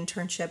have an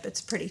internship, it's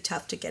pretty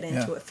tough to get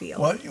into a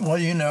field. Well,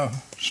 speaking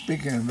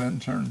of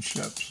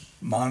internships,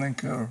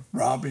 Monica,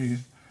 Robbie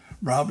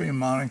and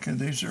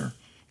Monica,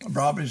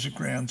 Robbie's a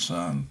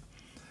grandson.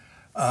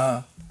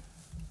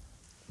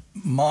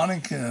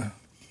 Monica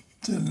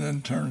did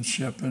an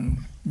internship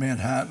in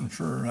Manhattan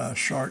for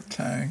Shark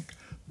Tank,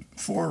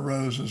 Four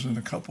Roses, and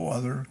a couple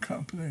other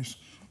companies.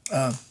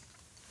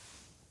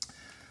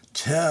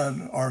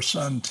 Ted, our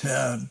son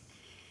Ted,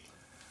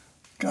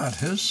 got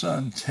his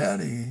son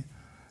Teddy,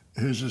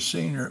 who's a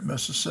senior at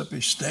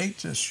Mississippi State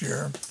this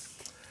year,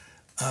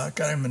 got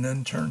him an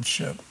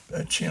internship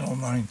at Channel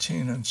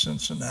 19 in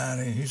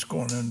Cincinnati. He's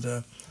going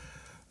into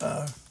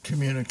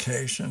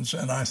communications,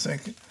 and I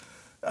think,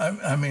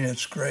 I mean,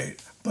 it's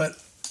great. But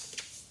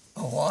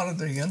a lot of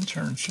the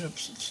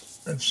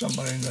internships, if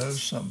somebody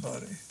knows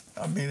somebody,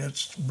 I mean,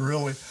 it's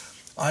really,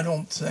 I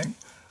don't think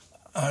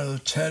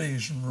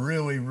Teddy's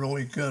really,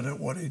 really good at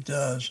what he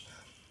does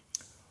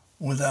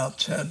without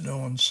Ted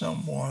knowing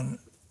someone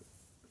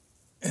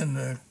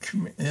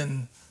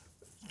in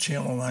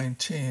Channel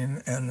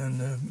 19 and in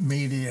the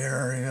media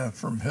area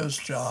from his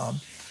job.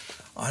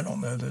 I don't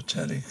know that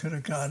Teddy could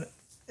have got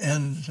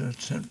into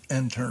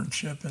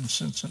internship in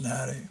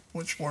Cincinnati,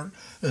 which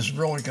is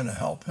really going to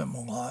help him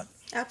a lot.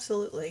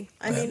 Absolutely.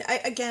 I mean,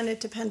 again, it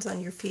depends on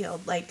your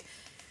field. Like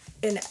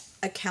in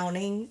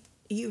accounting,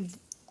 you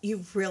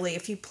really,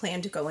 if you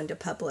plan to go into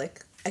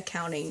public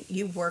accounting,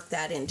 you work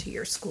that into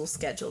your school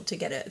schedule to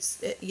get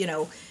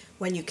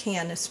when you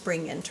can, a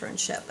spring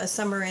internship. A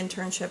summer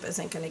internship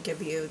isn't going to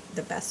give you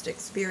the best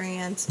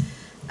experience.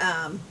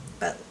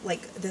 But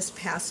like this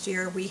past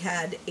year, we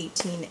had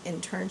 18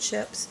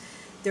 internships.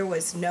 There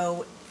was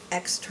no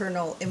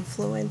external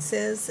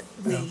influences.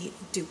 We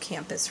do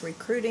campus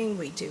recruiting.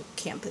 We do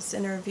campus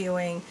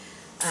interviewing.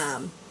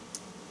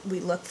 We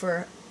look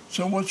for...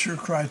 So what's your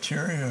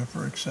criteria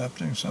for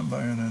accepting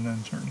somebody in an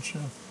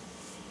internship?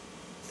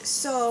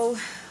 So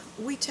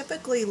we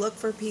typically look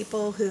for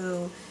people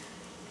who,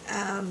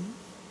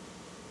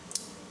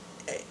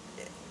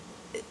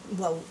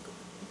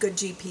 good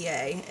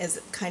GPA is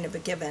kind of a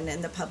given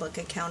in the public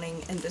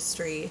accounting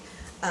industry,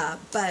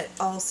 but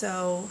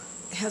also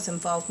has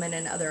involvement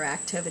in other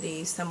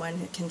activities. Someone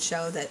who can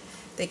show that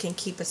they can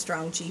keep a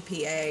strong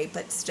GPA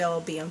but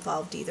still be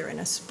involved either in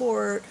a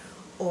sport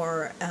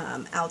or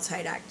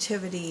outside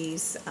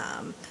activities,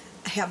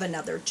 have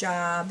another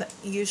job.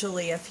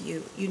 Usually if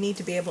you need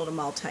to be able to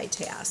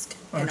multitask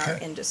in our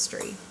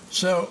industry.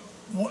 So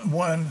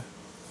when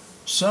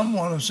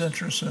someone is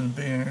interested in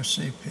being a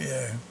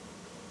CPA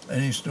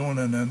and he's doing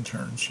an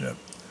internship,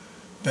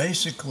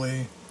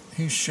 basically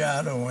he's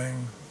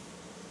shadowing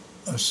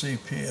a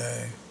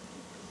CPA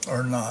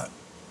or not.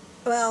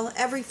 Well,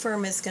 every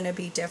firm is going to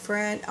be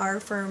different. Our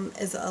firm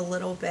is a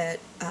little bit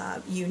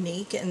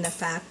unique in the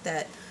fact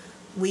that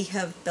we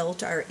have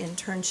built our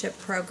internship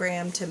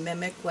program to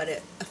mimic what a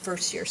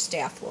first-year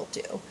staff will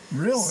do.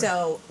 Really?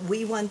 So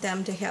we want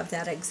them to have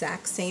that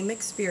exact same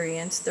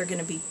experience. They're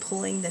going to be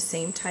pulling the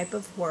same type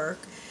of work.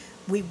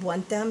 We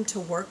want them to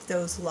work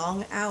those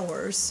long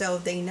hours so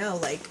they know,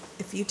 like,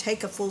 if you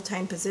take a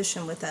full-time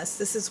position with us,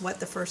 this is what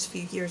the first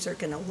few years are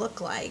going to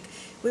look like.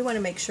 We want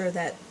to make sure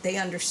that they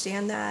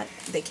understand that,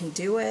 they can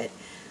do it.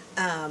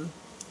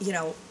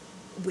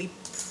 We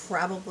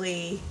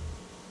probably,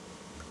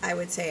 I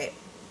would say,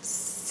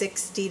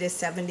 60 to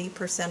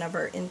 70% of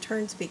our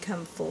interns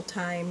become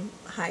full-time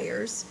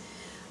hires.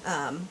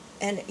 And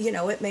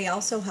it may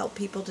also help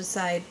people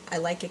decide, I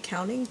like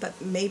accounting,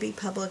 but maybe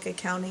public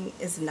accounting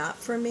is not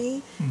for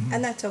me,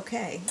 and that's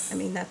okay. I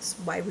mean, that's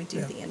why we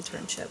do the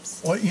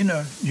internships. Well,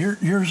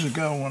 years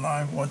ago when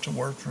I went to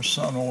work for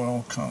Sun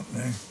Oil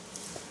Company,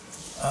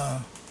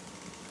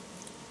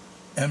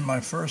 in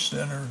my first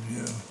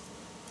interview,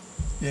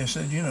 they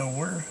said,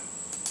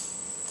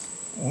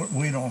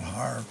 we don't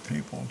hire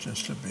people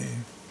just to be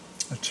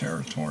a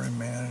territory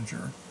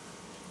manager.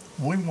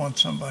 we want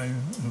somebody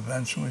who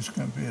eventually is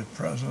going to be the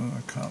president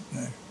of the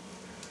company.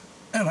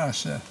 And I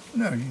said,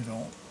 no, you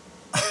don't.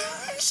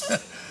 I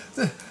said,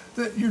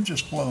 that you're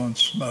just blowing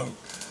smoke.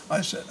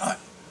 I said,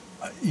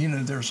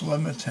 there's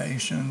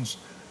limitations,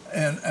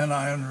 and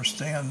I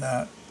understand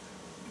that.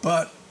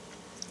 But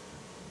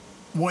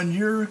when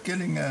you're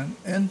getting an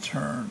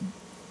intern,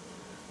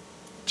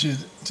 do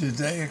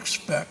they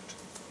expect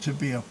to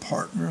be a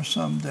partner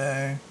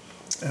someday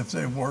if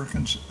they work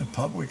in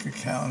public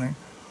accounting?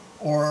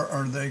 Or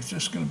are they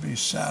just going to be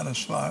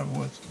satisfied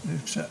with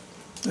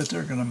that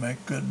they're going to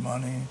make good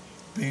money,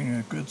 being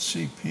a good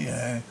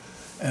CPA,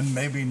 and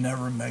maybe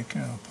never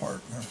making a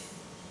partner?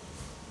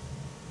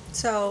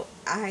 So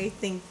I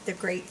think the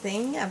great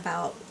thing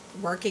about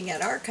working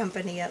at our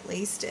company, at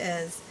least,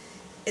 is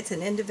it's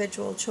an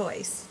individual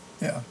choice.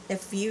 Yeah.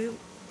 If you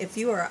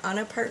are on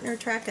a partner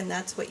track and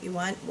that's what you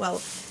want,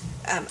 well,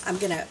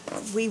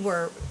 we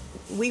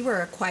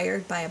were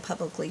acquired by a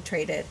publicly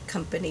traded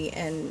company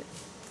in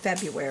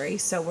February,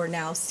 so we're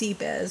now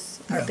CBiz.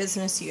 Our Yeah.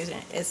 business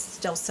unit is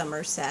still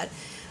Somerset.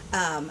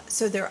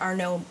 So there are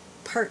no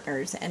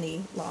partners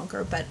any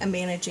longer, but a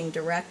managing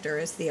director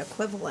is the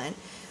equivalent.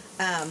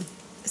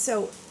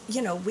 So,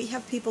 we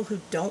have people who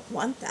don't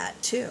want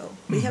that too.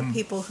 We have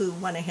people who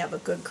want to have a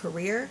good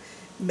career,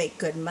 make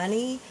good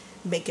money,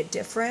 make a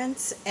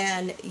difference,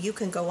 and you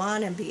can go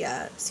on and be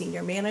a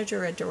senior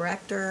manager, a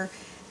director,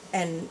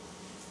 and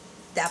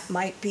that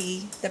might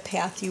be the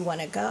path you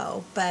want to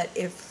go. But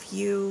if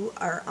you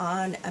are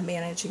on a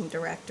managing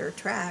director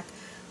track,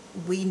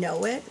 we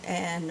know it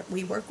and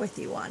we work with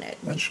you on it.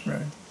 That's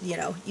great.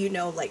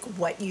 Like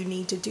what you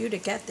need to do to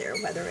get there,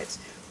 whether it's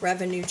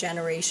revenue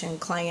generation,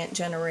 client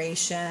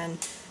generation,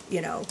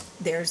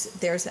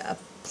 there's a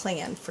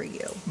plan for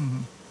you.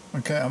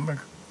 Okay, I'm going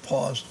to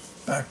pause.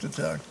 Back to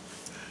Doug.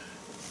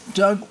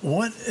 Doug,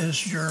 what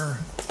is your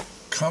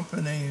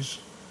company's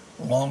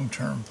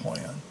long-term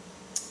plan?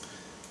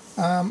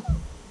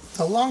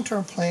 The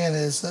long-term plan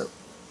is that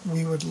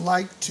we would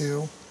like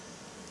to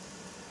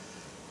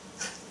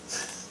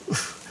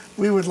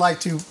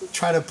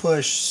try to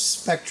push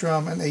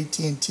Spectrum and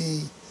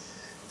AT&T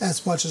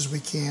as much as we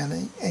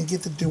can and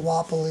get the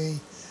duopoly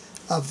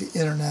of the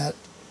internet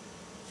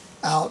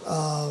out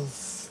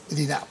of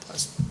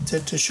Indianapolis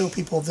to show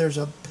people there's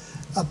a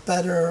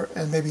better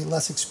and maybe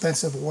less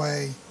expensive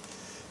way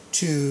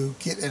to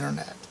get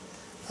internet.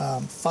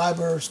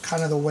 Fiber is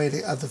kind of the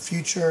way of the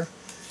future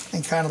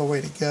and kind of the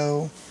way to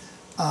go.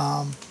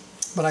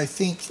 But I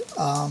think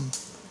a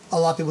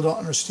lot of people don't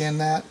understand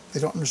that. They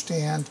don't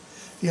understand.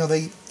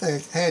 They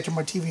hey, I turn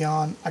my TV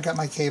on, I got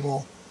my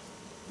cable,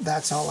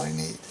 that's all I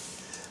need.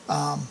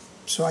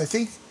 So I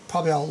think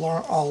probably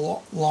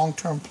our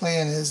long-term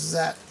plan is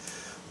that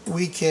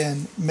we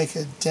can make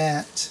a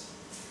dent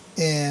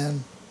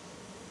in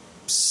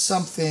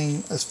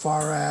something as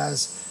far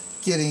as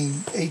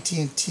getting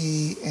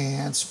AT&T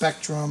and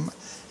Spectrum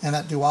and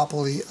that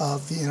duopoly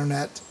of the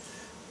internet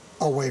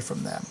away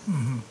from them.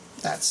 Mm-hmm.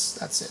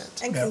 That's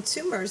it. And Yeah.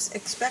 consumers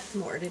expect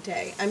more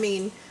today. I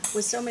mean,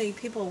 with so many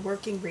people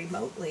working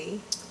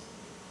remotely,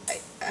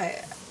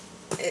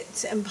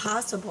 it's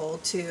impossible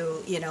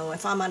to,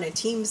 if I'm on a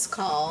Teams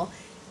call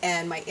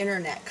and my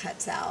internet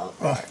cuts out,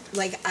 Right.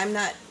 like I'm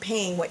not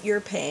paying what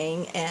you're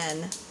paying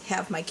and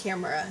have my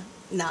camera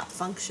not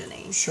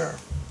functioning. Sure.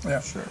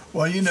 Yeah. Sure.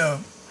 Well,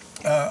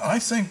 I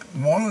think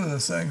one of the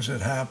things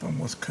that happened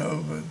with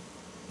COVID,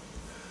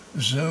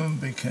 Zoom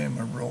became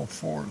a real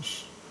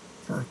force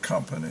for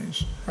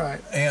companies.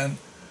 Right. And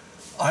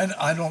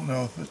I don't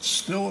know if it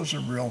still is a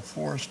real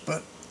force,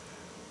 but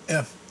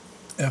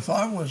if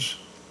I was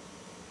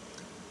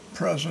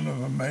president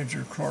of a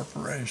major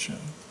corporation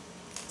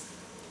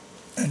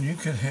and you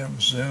could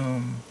have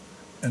Zoom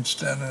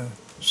instead of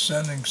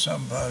sending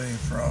somebody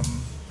from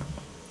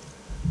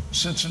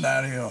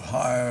Cincinnati,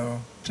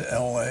 Ohio to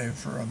LA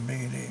for a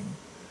meeting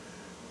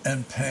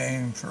and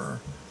paying for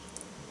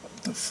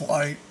the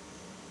flight,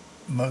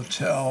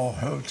 motel,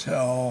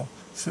 hotel,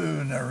 food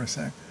and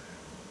everything.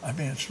 I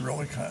mean, it's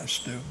really kind of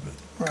stupid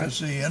because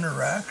the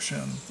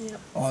interaction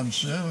on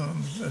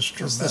Zoom is tremendous.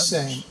 It's the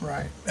same,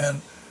 right.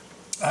 And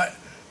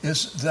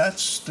is that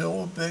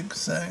still a big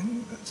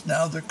thing?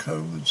 Now the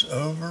COVID's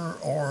over,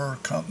 or are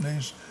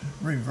companies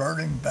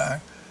reverting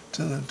back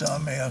to the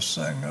dumbass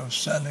thing of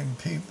sending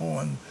people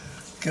and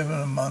giving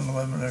them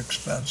unlimited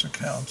expense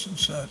accounts and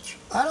such?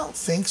 I don't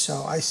think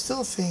so. I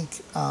still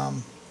think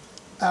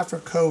after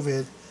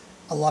COVID,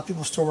 a lot of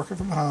people are still working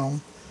from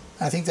home.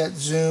 I think that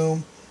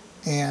Zoom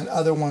and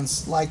other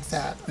ones like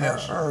that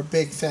are a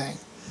big thing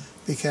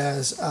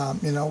because,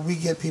 we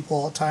get people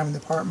all the time in the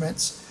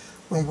apartments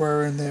when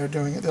we're in there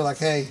doing it. They're like,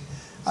 hey,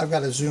 I've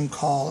got a Zoom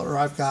call or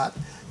I've got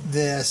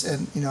this.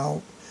 And,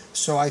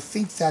 so I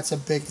think that's a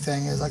big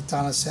thing, is like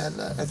Donna said.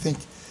 I think,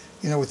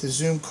 with the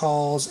Zoom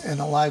calls and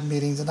the live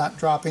meetings and not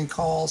dropping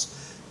calls,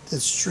 the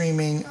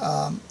streaming,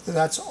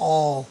 that's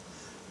all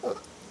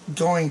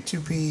going to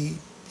be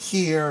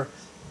here.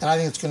 And I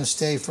think it's going to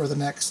stay for the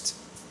next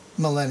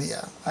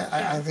millennia.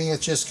 I think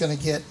it's just going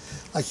to get,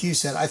 like you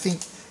said, I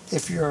think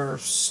if you're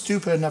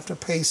stupid enough to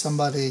pay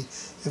somebody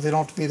if they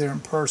don't have to be there in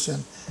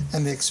person,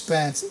 and the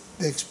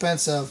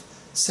expense of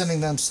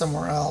sending them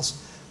somewhere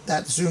else,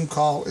 that Zoom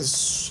call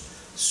is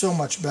so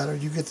much better.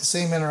 You get the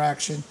same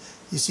interaction,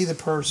 you see the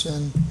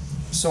person,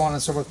 so on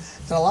and so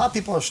forth. And a lot of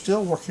people are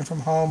still working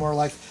from home, or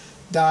like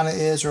Donna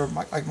is, or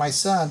like my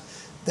son,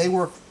 they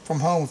work from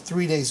home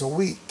 3 days a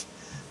week.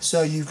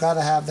 So you've got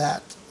to have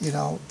that,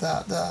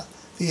 the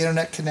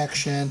internet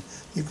connection.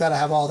 You've got to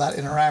have all that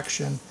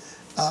interaction,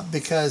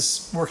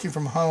 because working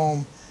from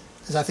home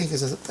is a thing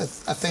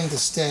to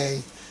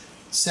stay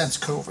since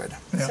COVID.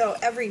 Yeah. So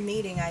every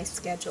meeting I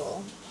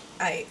schedule,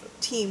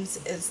 Teams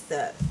is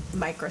the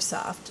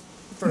Microsoft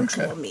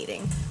virtual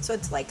meeting, so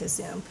it's like a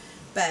Zoom.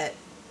 But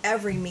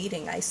every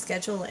meeting I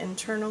schedule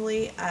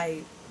internally,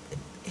 I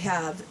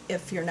have,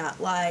 if you're not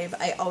live,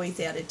 I always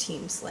add a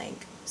Teams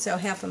link. So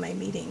half of my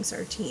meetings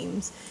are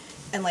Teams,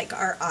 and like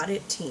our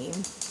audit team,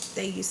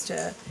 they used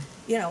to,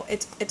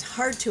 it's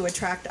hard to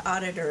attract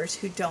auditors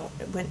who don't,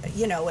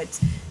 it's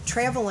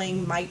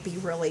traveling might be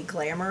really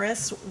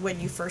glamorous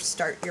when you first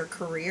start your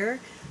career,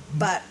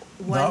 but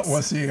Not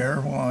with the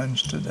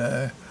airlines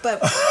today.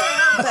 but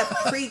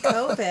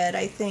pre-COVID,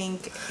 I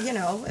think,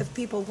 if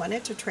people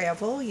wanted to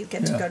travel, you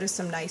get to go to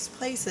some nice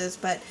places,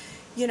 but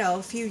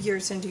a few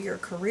years into your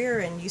career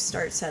and you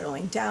start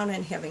settling down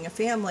and having a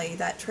family,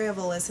 that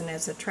travel isn't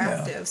as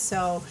attractive. Yeah.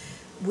 So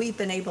we've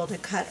been able to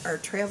cut our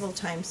travel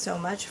time so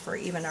much for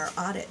even our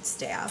audit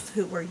staff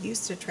who were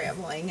used to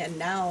traveling, and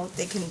now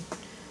they can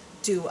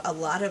do a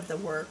lot of the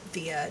work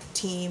via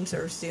Teams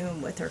or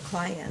Zoom with their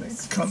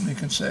clients. The company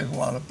can save a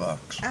lot of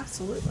bucks.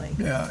 Absolutely.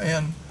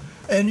 Yeah,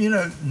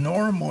 and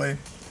normally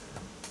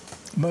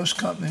most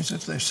companies,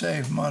 if they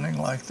save money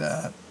like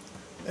that,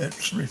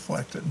 it's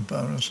reflected in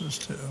bonuses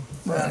too.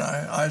 Right. And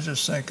I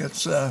just think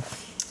it's a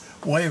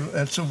wave.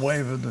 It's a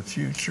wave of the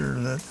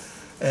future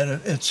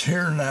it's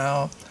here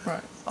now.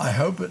 Right. I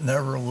hope it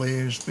never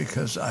leaves,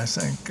 because I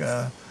think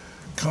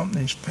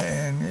companies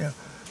paying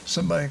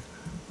somebody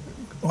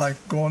like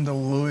going to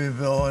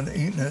Louisville and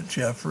eating at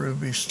Jeff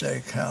Ruby's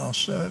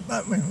Steakhouse.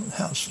 I mean,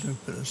 how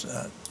stupid is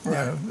that?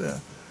 Right.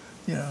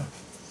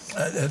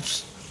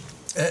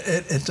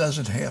 It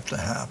doesn't have to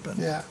happen.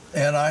 Yeah.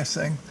 And I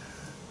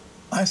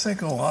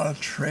think a lot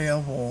of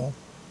travel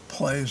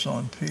plays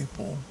on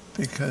people,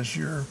 because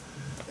you're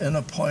in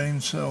a plane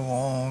so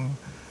long,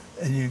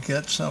 and you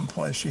get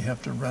someplace, you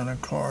have to rent a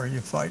car, you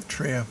fight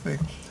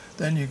traffic,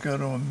 then you go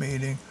to a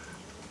meeting.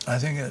 I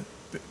think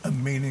a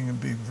meeting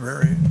would be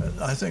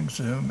I think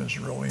Zoom is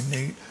really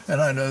neat,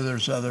 and I know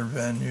there's other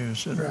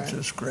venues that are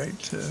just great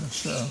too.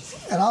 So.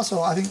 And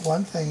also, I think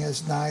one thing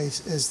is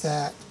nice is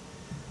that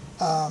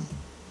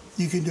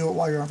you can do it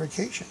while you're on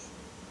vacation.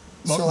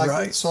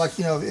 Well, So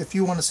if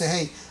you want to say,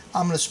 hey,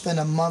 I'm going to spend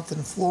a month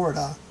in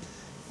Florida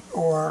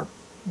or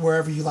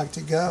wherever you like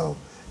to go,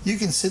 you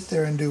can sit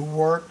there and do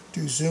work,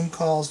 do Zoom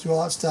calls, do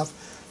all that stuff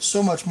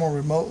so much more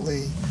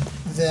remotely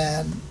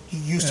than you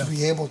used to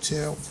be able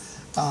to.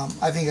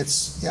 I think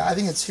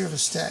it's here to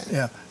stay.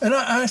 Yeah, and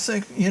I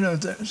think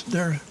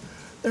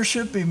there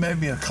should be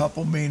maybe a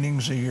couple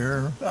meetings a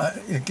year.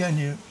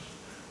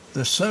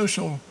 The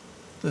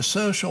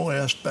social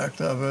aspect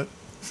of it,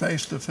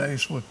 face to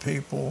face with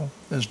people,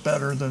 is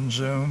better than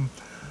Zoom,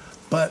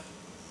 but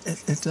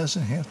it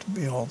doesn't have to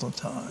be all the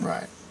time.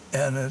 Right.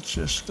 And it's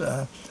just,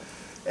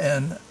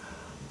 and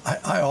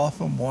I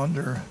often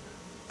wonder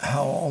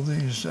how all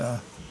these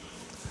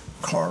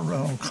car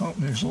rental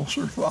companies will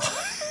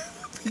survive.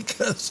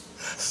 Because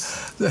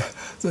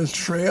the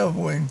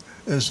traveling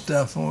is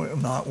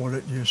definitely not what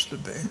it used to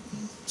be.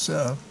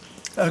 So,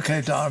 okay,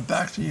 Donna,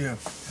 back to you.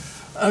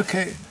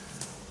 Okay,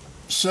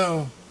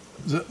 so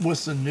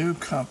with the new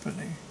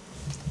company,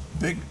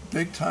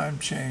 big time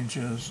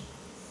changes,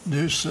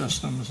 new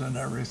systems and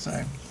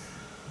everything.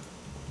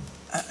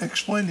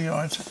 Explain to the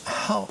audience,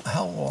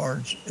 how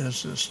large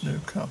is this new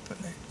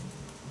company?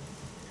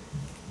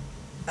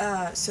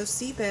 So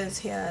CBiz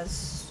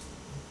has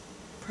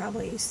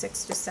probably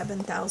 6,000 to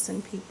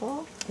 7,000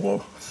 people.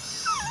 Whoa,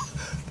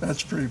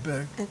 that's pretty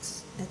big.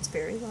 It's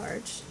very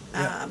large.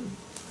 Yeah.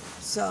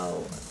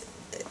 So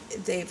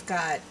they've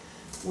got,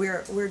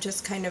 we're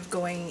just kind of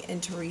going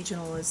into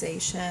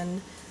regionalization.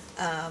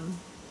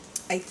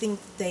 I think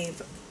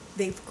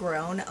they've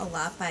grown a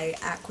lot by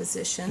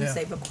acquisitions. Yeah.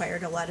 They've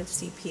acquired a lot of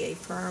CPA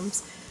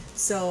firms.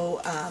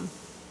 So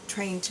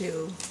trying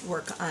to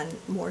work on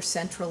more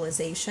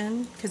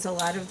centralization, because a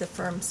lot of the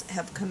firms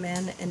have come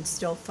in and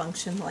still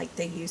function like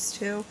they used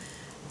to.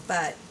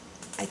 But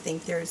I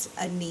think there's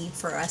a need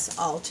for us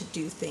all to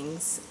do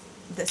things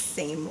the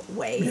same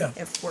way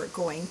if we're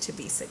going to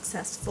be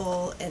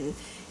successful. And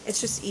it's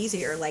just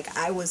easier. Like,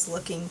 I was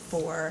looking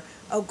for,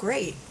 oh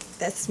great,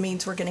 this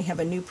means we're going to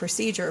have a new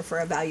procedure for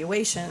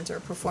evaluations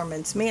or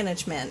performance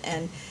management,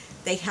 and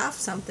they have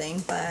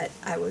something, but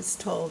I was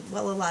told,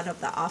 well, a lot of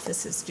the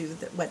offices do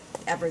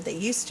whatever they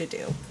used to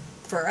do.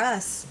 For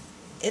us,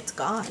 it's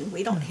gone.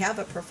 We don't have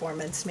a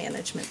performance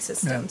management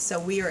system, so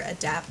we are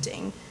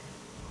adapting.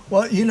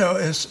 Well,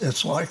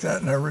 it's like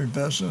that in every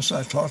business.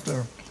 I talked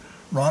to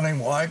Ronnie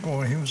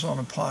Weigel, he was on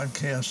a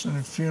podcast, and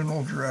a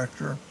funeral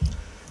director,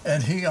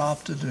 and he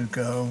opted to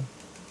go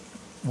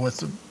with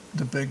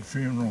the big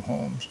funeral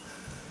homes.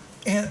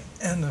 And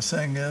the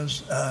thing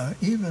is,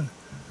 even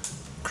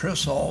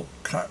Chris Alt,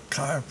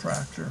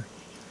 chiropractor,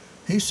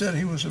 he said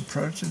he was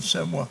approached and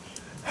said, well,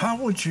 how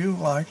would you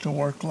like to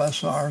work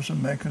less hours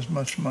and make as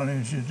much money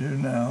as you do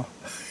now?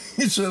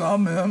 He said,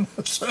 I'm in.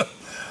 So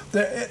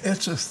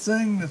it's a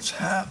thing that's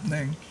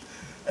happening,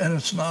 and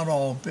it's not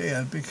all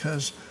bad,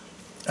 because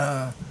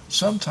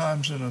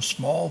sometimes in a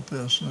small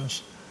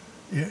business,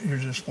 you're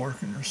just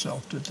working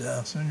yourself to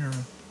death. And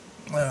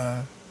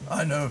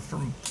I know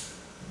from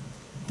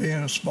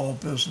being a small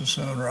business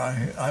owner,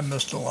 I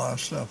missed a lot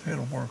of stuff. Had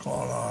to work a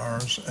lot of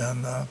hours,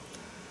 and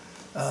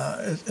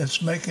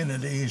it's making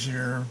it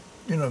easier,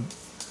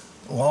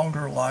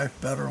 longer life,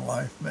 better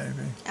life,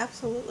 maybe.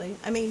 Absolutely.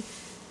 I mean,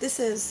 this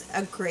is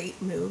a great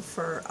move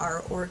for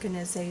our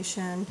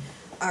organization.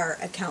 Our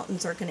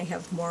accountants are going to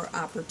have more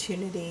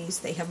opportunities.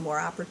 They have more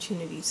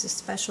opportunities to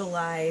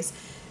specialize.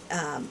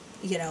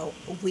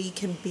 We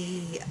can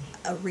be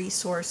a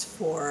resource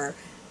for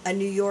a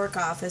New York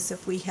office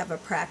if we have a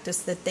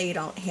practice that they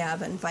don't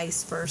have, and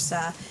vice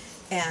versa.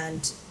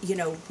 And,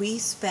 we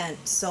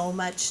spent so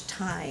much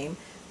time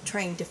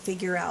trying to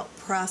figure out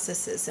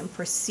processes and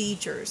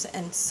procedures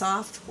and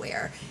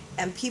software,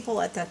 and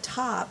people at the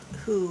top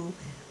who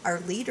are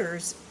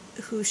leaders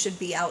who should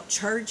be out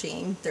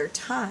charging their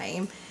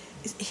time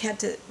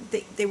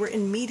they were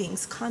in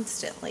meetings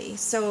constantly.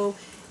 So,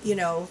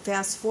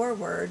 fast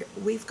forward,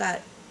 we've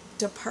got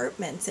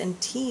departments and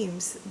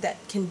teams that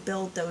can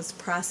build those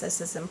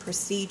processes and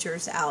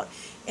procedures out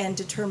and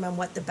determine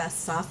what the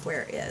best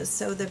software is.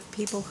 So the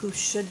people who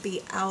should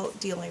be out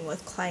dealing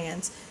with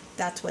clients,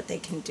 that's what they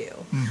can do.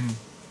 Mm-hmm.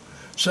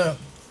 So,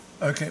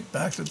 okay,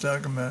 back to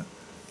Doug a minute.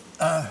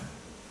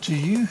 Do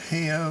you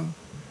have,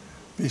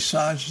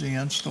 besides the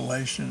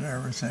installation and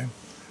everything,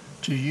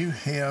 do you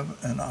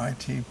have an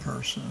IT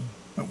person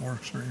that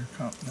works for your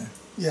company?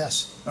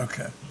 Yes.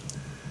 Okay.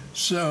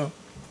 So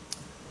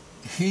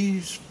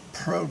he's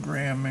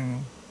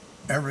programming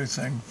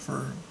everything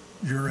for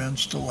your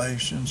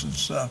installations and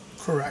stuff.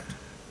 Correct.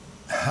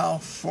 How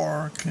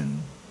far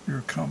can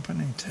your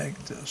company take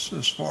this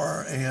as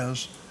far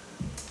as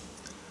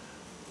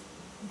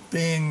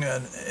being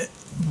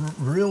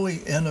really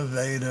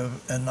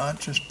innovative and not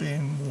just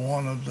being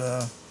one of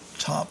the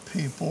top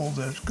people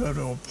that go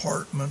to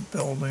apartment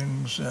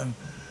buildings and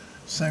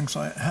things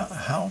like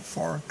how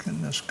far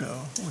can this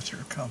go with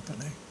your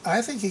company?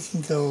 I think it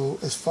can go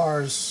as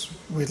far as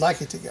we'd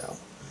like it to go.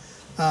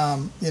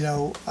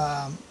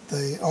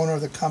 The owner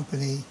of the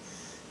company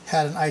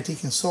had an IT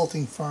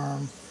consulting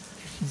firm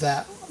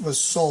that was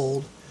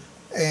sold,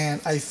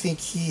 and I think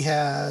he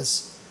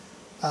has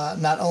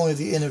not only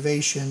the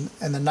innovation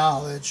and the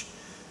knowledge,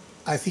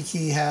 I think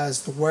he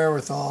has the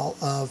wherewithal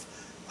of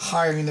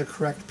hiring the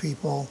correct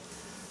people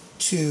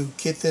to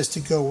get this to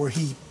go where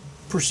he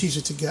perceives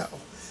it to go.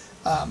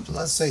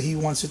 Let's say he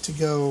wants it to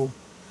go,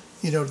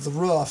 to the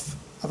roof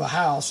of a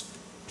house,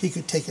 he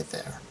could take it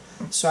there.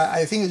 So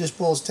I think it just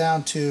boils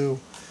down to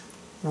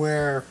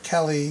where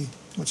Kelly,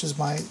 which is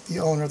the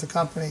owner of the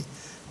company,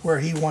 where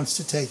he wants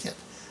to take it.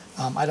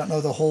 I don't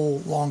know the whole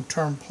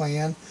long-term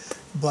plan,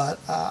 but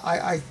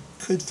I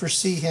could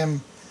foresee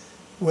him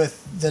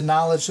with the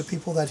knowledge of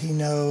people that he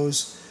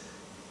knows,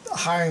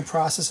 hiring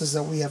processes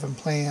that we have in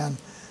plan,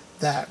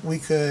 that we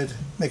could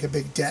make a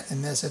big dent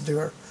in this and do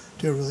a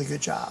really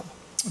good job.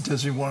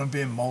 Does he want to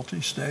be in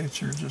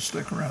multi-states or just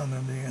stick around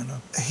Indiana?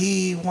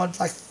 He'd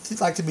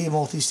like to be in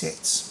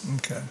multi-states.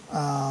 Okay.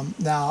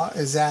 Now,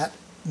 is that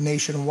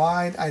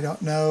nationwide? I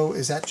don't know.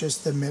 Is that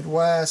just the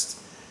Midwest?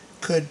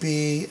 Could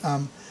be.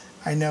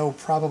 I know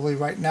probably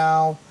right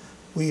now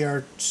we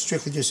are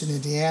strictly just in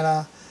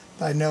Indiana,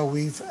 but I know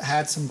we've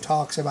had some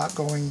talks about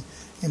going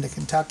into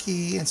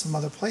Kentucky and some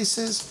other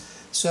places.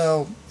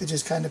 So it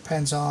just kind of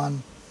depends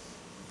on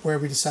where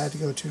we decide to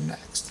go to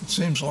next. It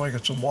seems like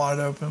it's a wide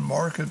open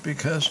market,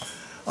 because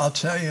I'll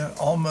tell you,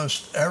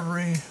 almost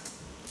every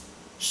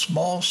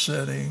small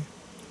city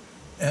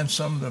and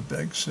some of the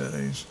big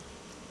cities,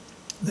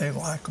 they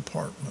lack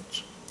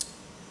apartments.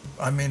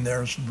 I mean,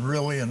 there's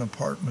really an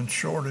apartment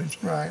shortage.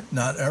 Right.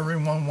 Not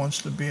everyone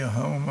wants to be a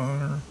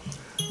homeowner.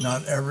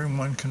 Not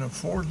everyone can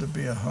afford to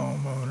be a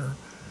homeowner.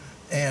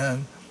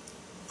 And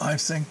I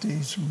think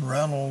these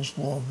rentals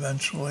will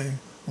eventually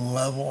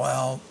level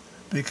out,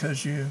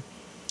 because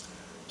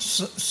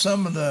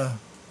some of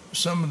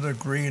the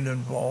greed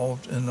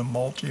involved in the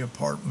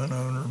multi-apartment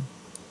owner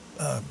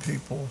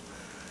people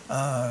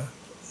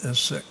is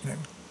sickening.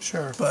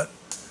 Sure. But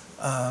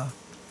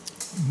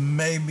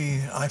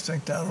maybe I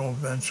think that'll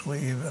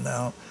eventually even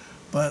out.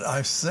 But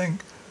I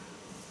think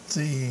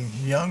the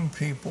young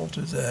people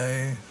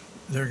today,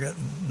 they're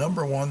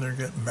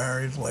getting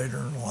married later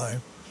in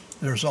life.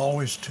 There's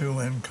always two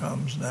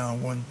incomes now.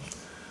 When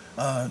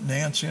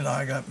Nancy and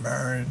I got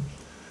married,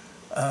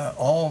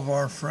 all of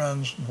our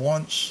friends,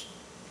 once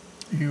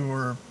you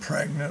were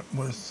pregnant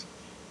with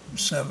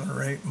 7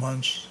 or 8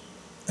 months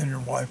and your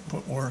wife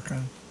quit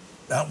working,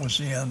 that was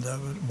the end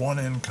of it. One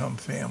income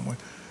family.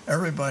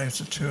 Everybody's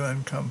a two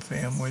income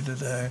family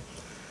today.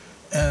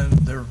 And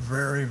they're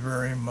very,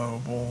 very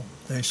mobile.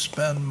 They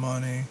spend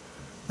money.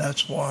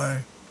 That's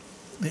why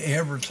the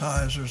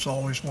advertisers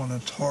always want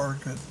to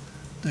target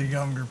the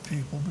younger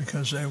people,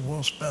 because they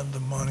will spend the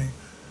money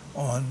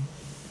on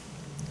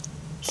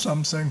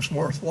some things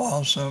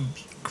worthwhile, some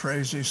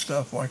crazy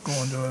stuff like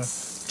going to a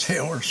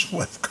Taylor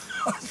Swift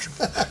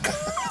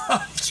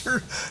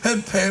concert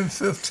and paying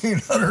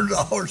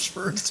 $1,500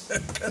 for a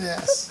ticket.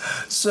 Yes.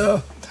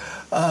 So,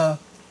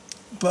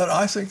 but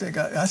I think you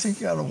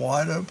got a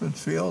wide open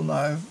field,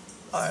 and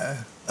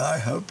I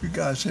hope you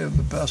guys have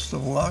the best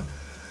of luck.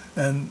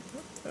 And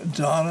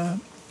Donna,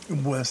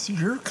 with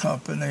your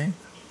company,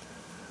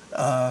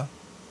 I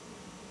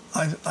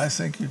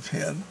think you've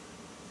had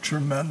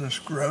tremendous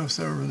growth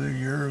over the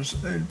years.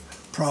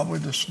 Probably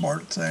the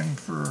smart thing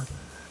for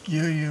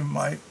you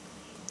might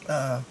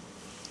not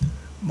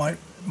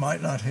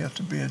have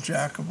to be a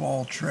jack of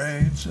all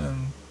trades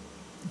and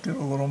get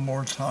a little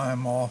more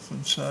time off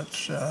and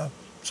such.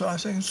 So I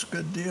think it's a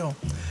good deal.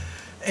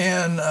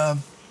 And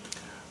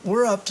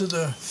we're up to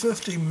the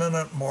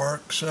 50-minute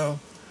mark, so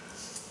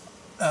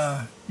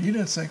you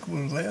didn't think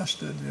we would last,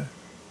 did you?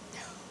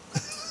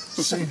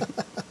 See,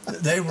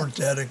 they were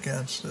dead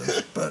against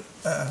us. But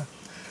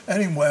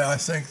anyway, I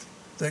think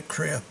that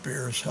craft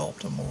beers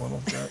helped them a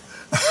little bit.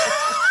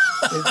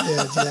 It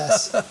did,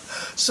 yes.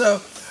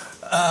 So,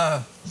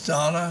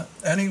 Donna,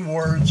 any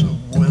words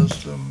of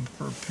wisdom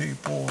for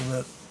people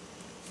that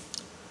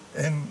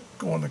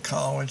going to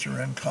college or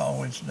in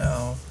college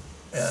now,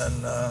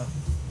 and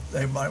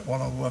they might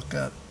want to look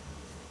at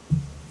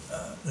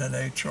an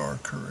HR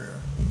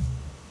career?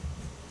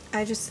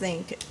 I just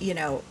think,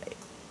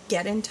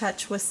 get in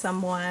touch with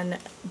someone,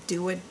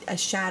 do a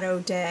shadow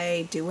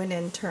day, do an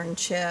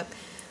internship.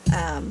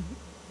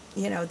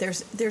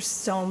 There's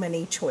so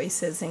many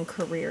choices in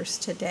careers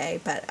today,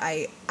 but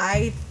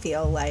I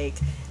feel like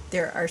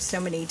there are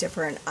so many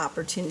different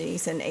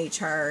opportunities in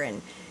HR,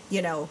 and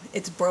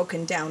it's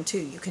broken down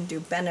too. You can do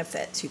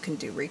benefits, you can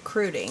do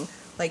recruiting.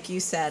 Like you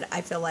said,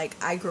 I feel like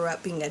I grew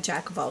up being a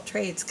jack of all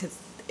trades because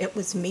it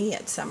was me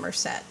at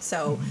Somerset.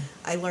 So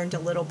I learned a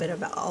little bit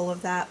about all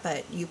of that,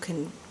 but you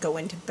can go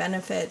into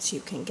benefits,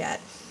 you can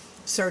get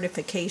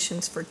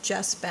certifications for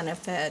just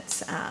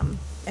benefits.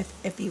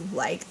 If you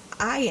like,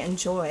 I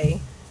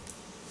enjoy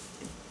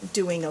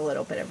doing a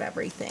little bit of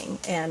everything,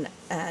 and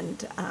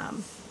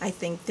I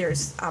think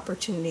there's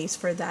opportunities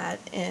for that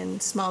in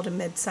small to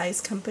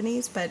mid-sized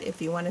companies, but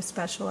if you want to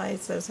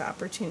specialize, those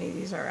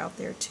opportunities are out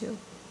there too.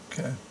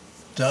 Okay.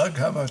 Doug,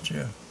 how about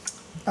you?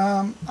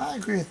 I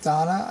agree with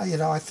Donna.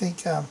 I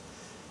think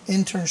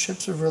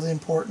internships are really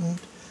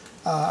important.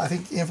 I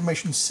think the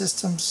information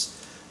systems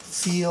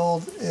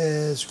field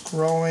is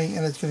growing,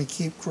 and it's going to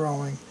keep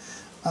growing.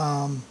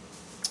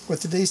 With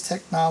today's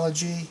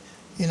technology,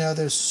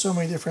 there's so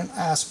many different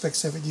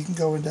aspects of it. You can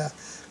go into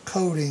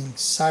coding,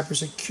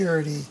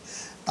 cybersecurity,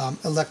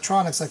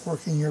 electronics, like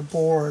working your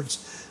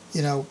boards,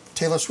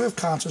 Taylor Swift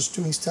concerts,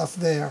 doing stuff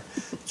there.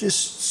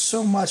 Just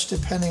so much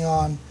depending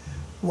on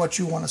what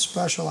you want to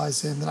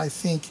specialize in. And I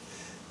think,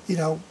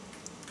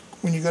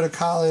 when you go to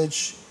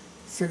college,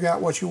 figure out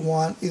what you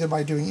want, either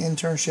by doing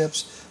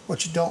internships,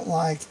 what you don't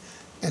like,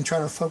 and try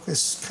to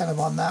focus kind of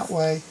on that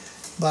way.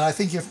 But I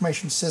think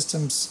information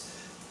systems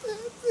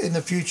in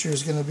the future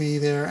is going to be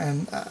there,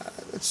 and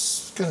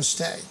it's going to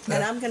stay.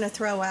 And I'm going to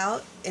throw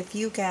out, if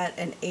you get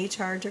an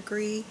HR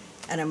degree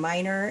and a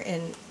minor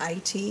in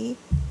IT,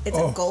 it's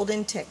a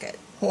golden ticket.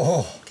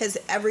 Because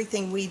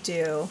everything we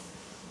do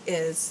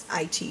is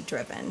IT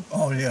driven.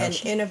 Oh,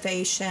 yes. And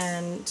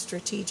innovation,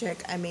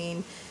 strategic. I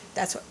mean,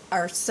 that's what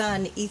our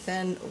son,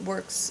 Ethan,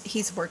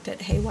 he's worked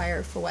at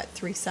Haywire for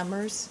 3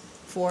 summers,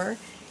 4,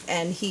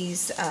 and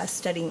he's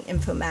studying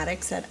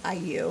informatics at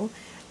IU.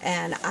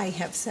 And I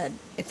have said,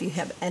 if you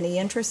have any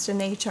interest in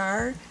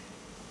HR,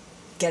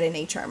 get an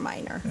HR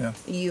minor. Yeah.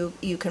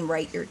 You can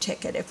write your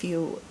ticket if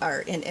you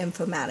are in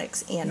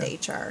informatics and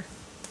HR.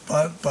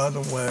 By the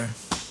way,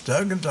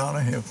 Doug and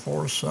Donna have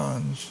 4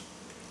 sons.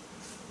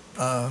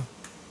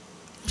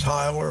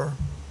 Tyler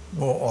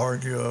will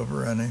argue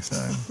over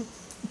anything.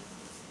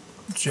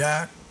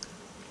 Jack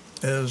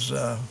is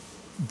a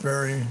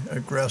very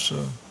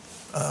aggressive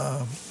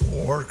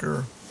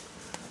worker.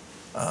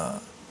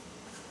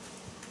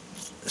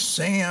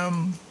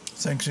 Sam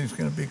thinks he's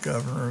going to be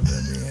governor of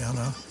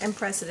Indiana. And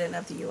president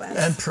of the U.S.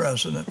 And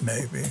president,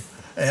 maybe.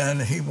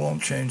 And he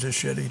won't change a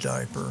shitty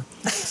diaper.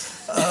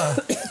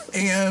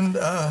 And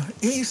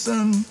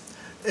Ethan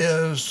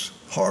is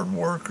hard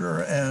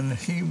worker, and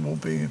he will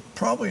be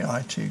probably an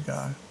IT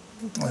guy,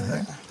 I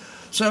think.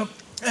 So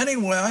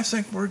anyway, I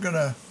think we're going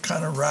to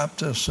kind of wrap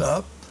this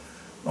up.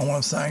 I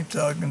want to thank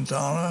Doug and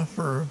Donna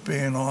for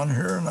being on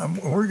here,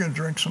 and we're going to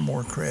drink some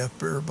more craft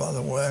beer, by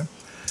the way.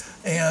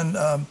 And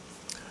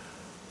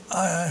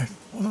I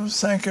want to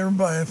thank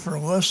everybody for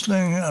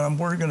listening, and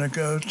we're going to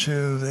go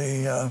to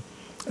the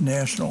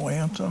national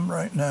anthem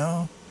right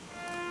now.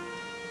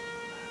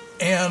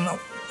 And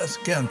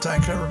again,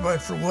 thank everybody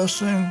for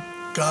listening.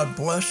 God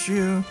bless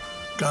you.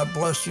 God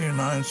bless the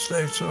United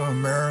States of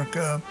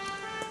America.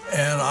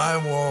 And I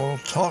will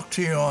talk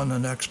to you on the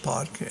next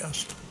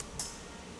podcast.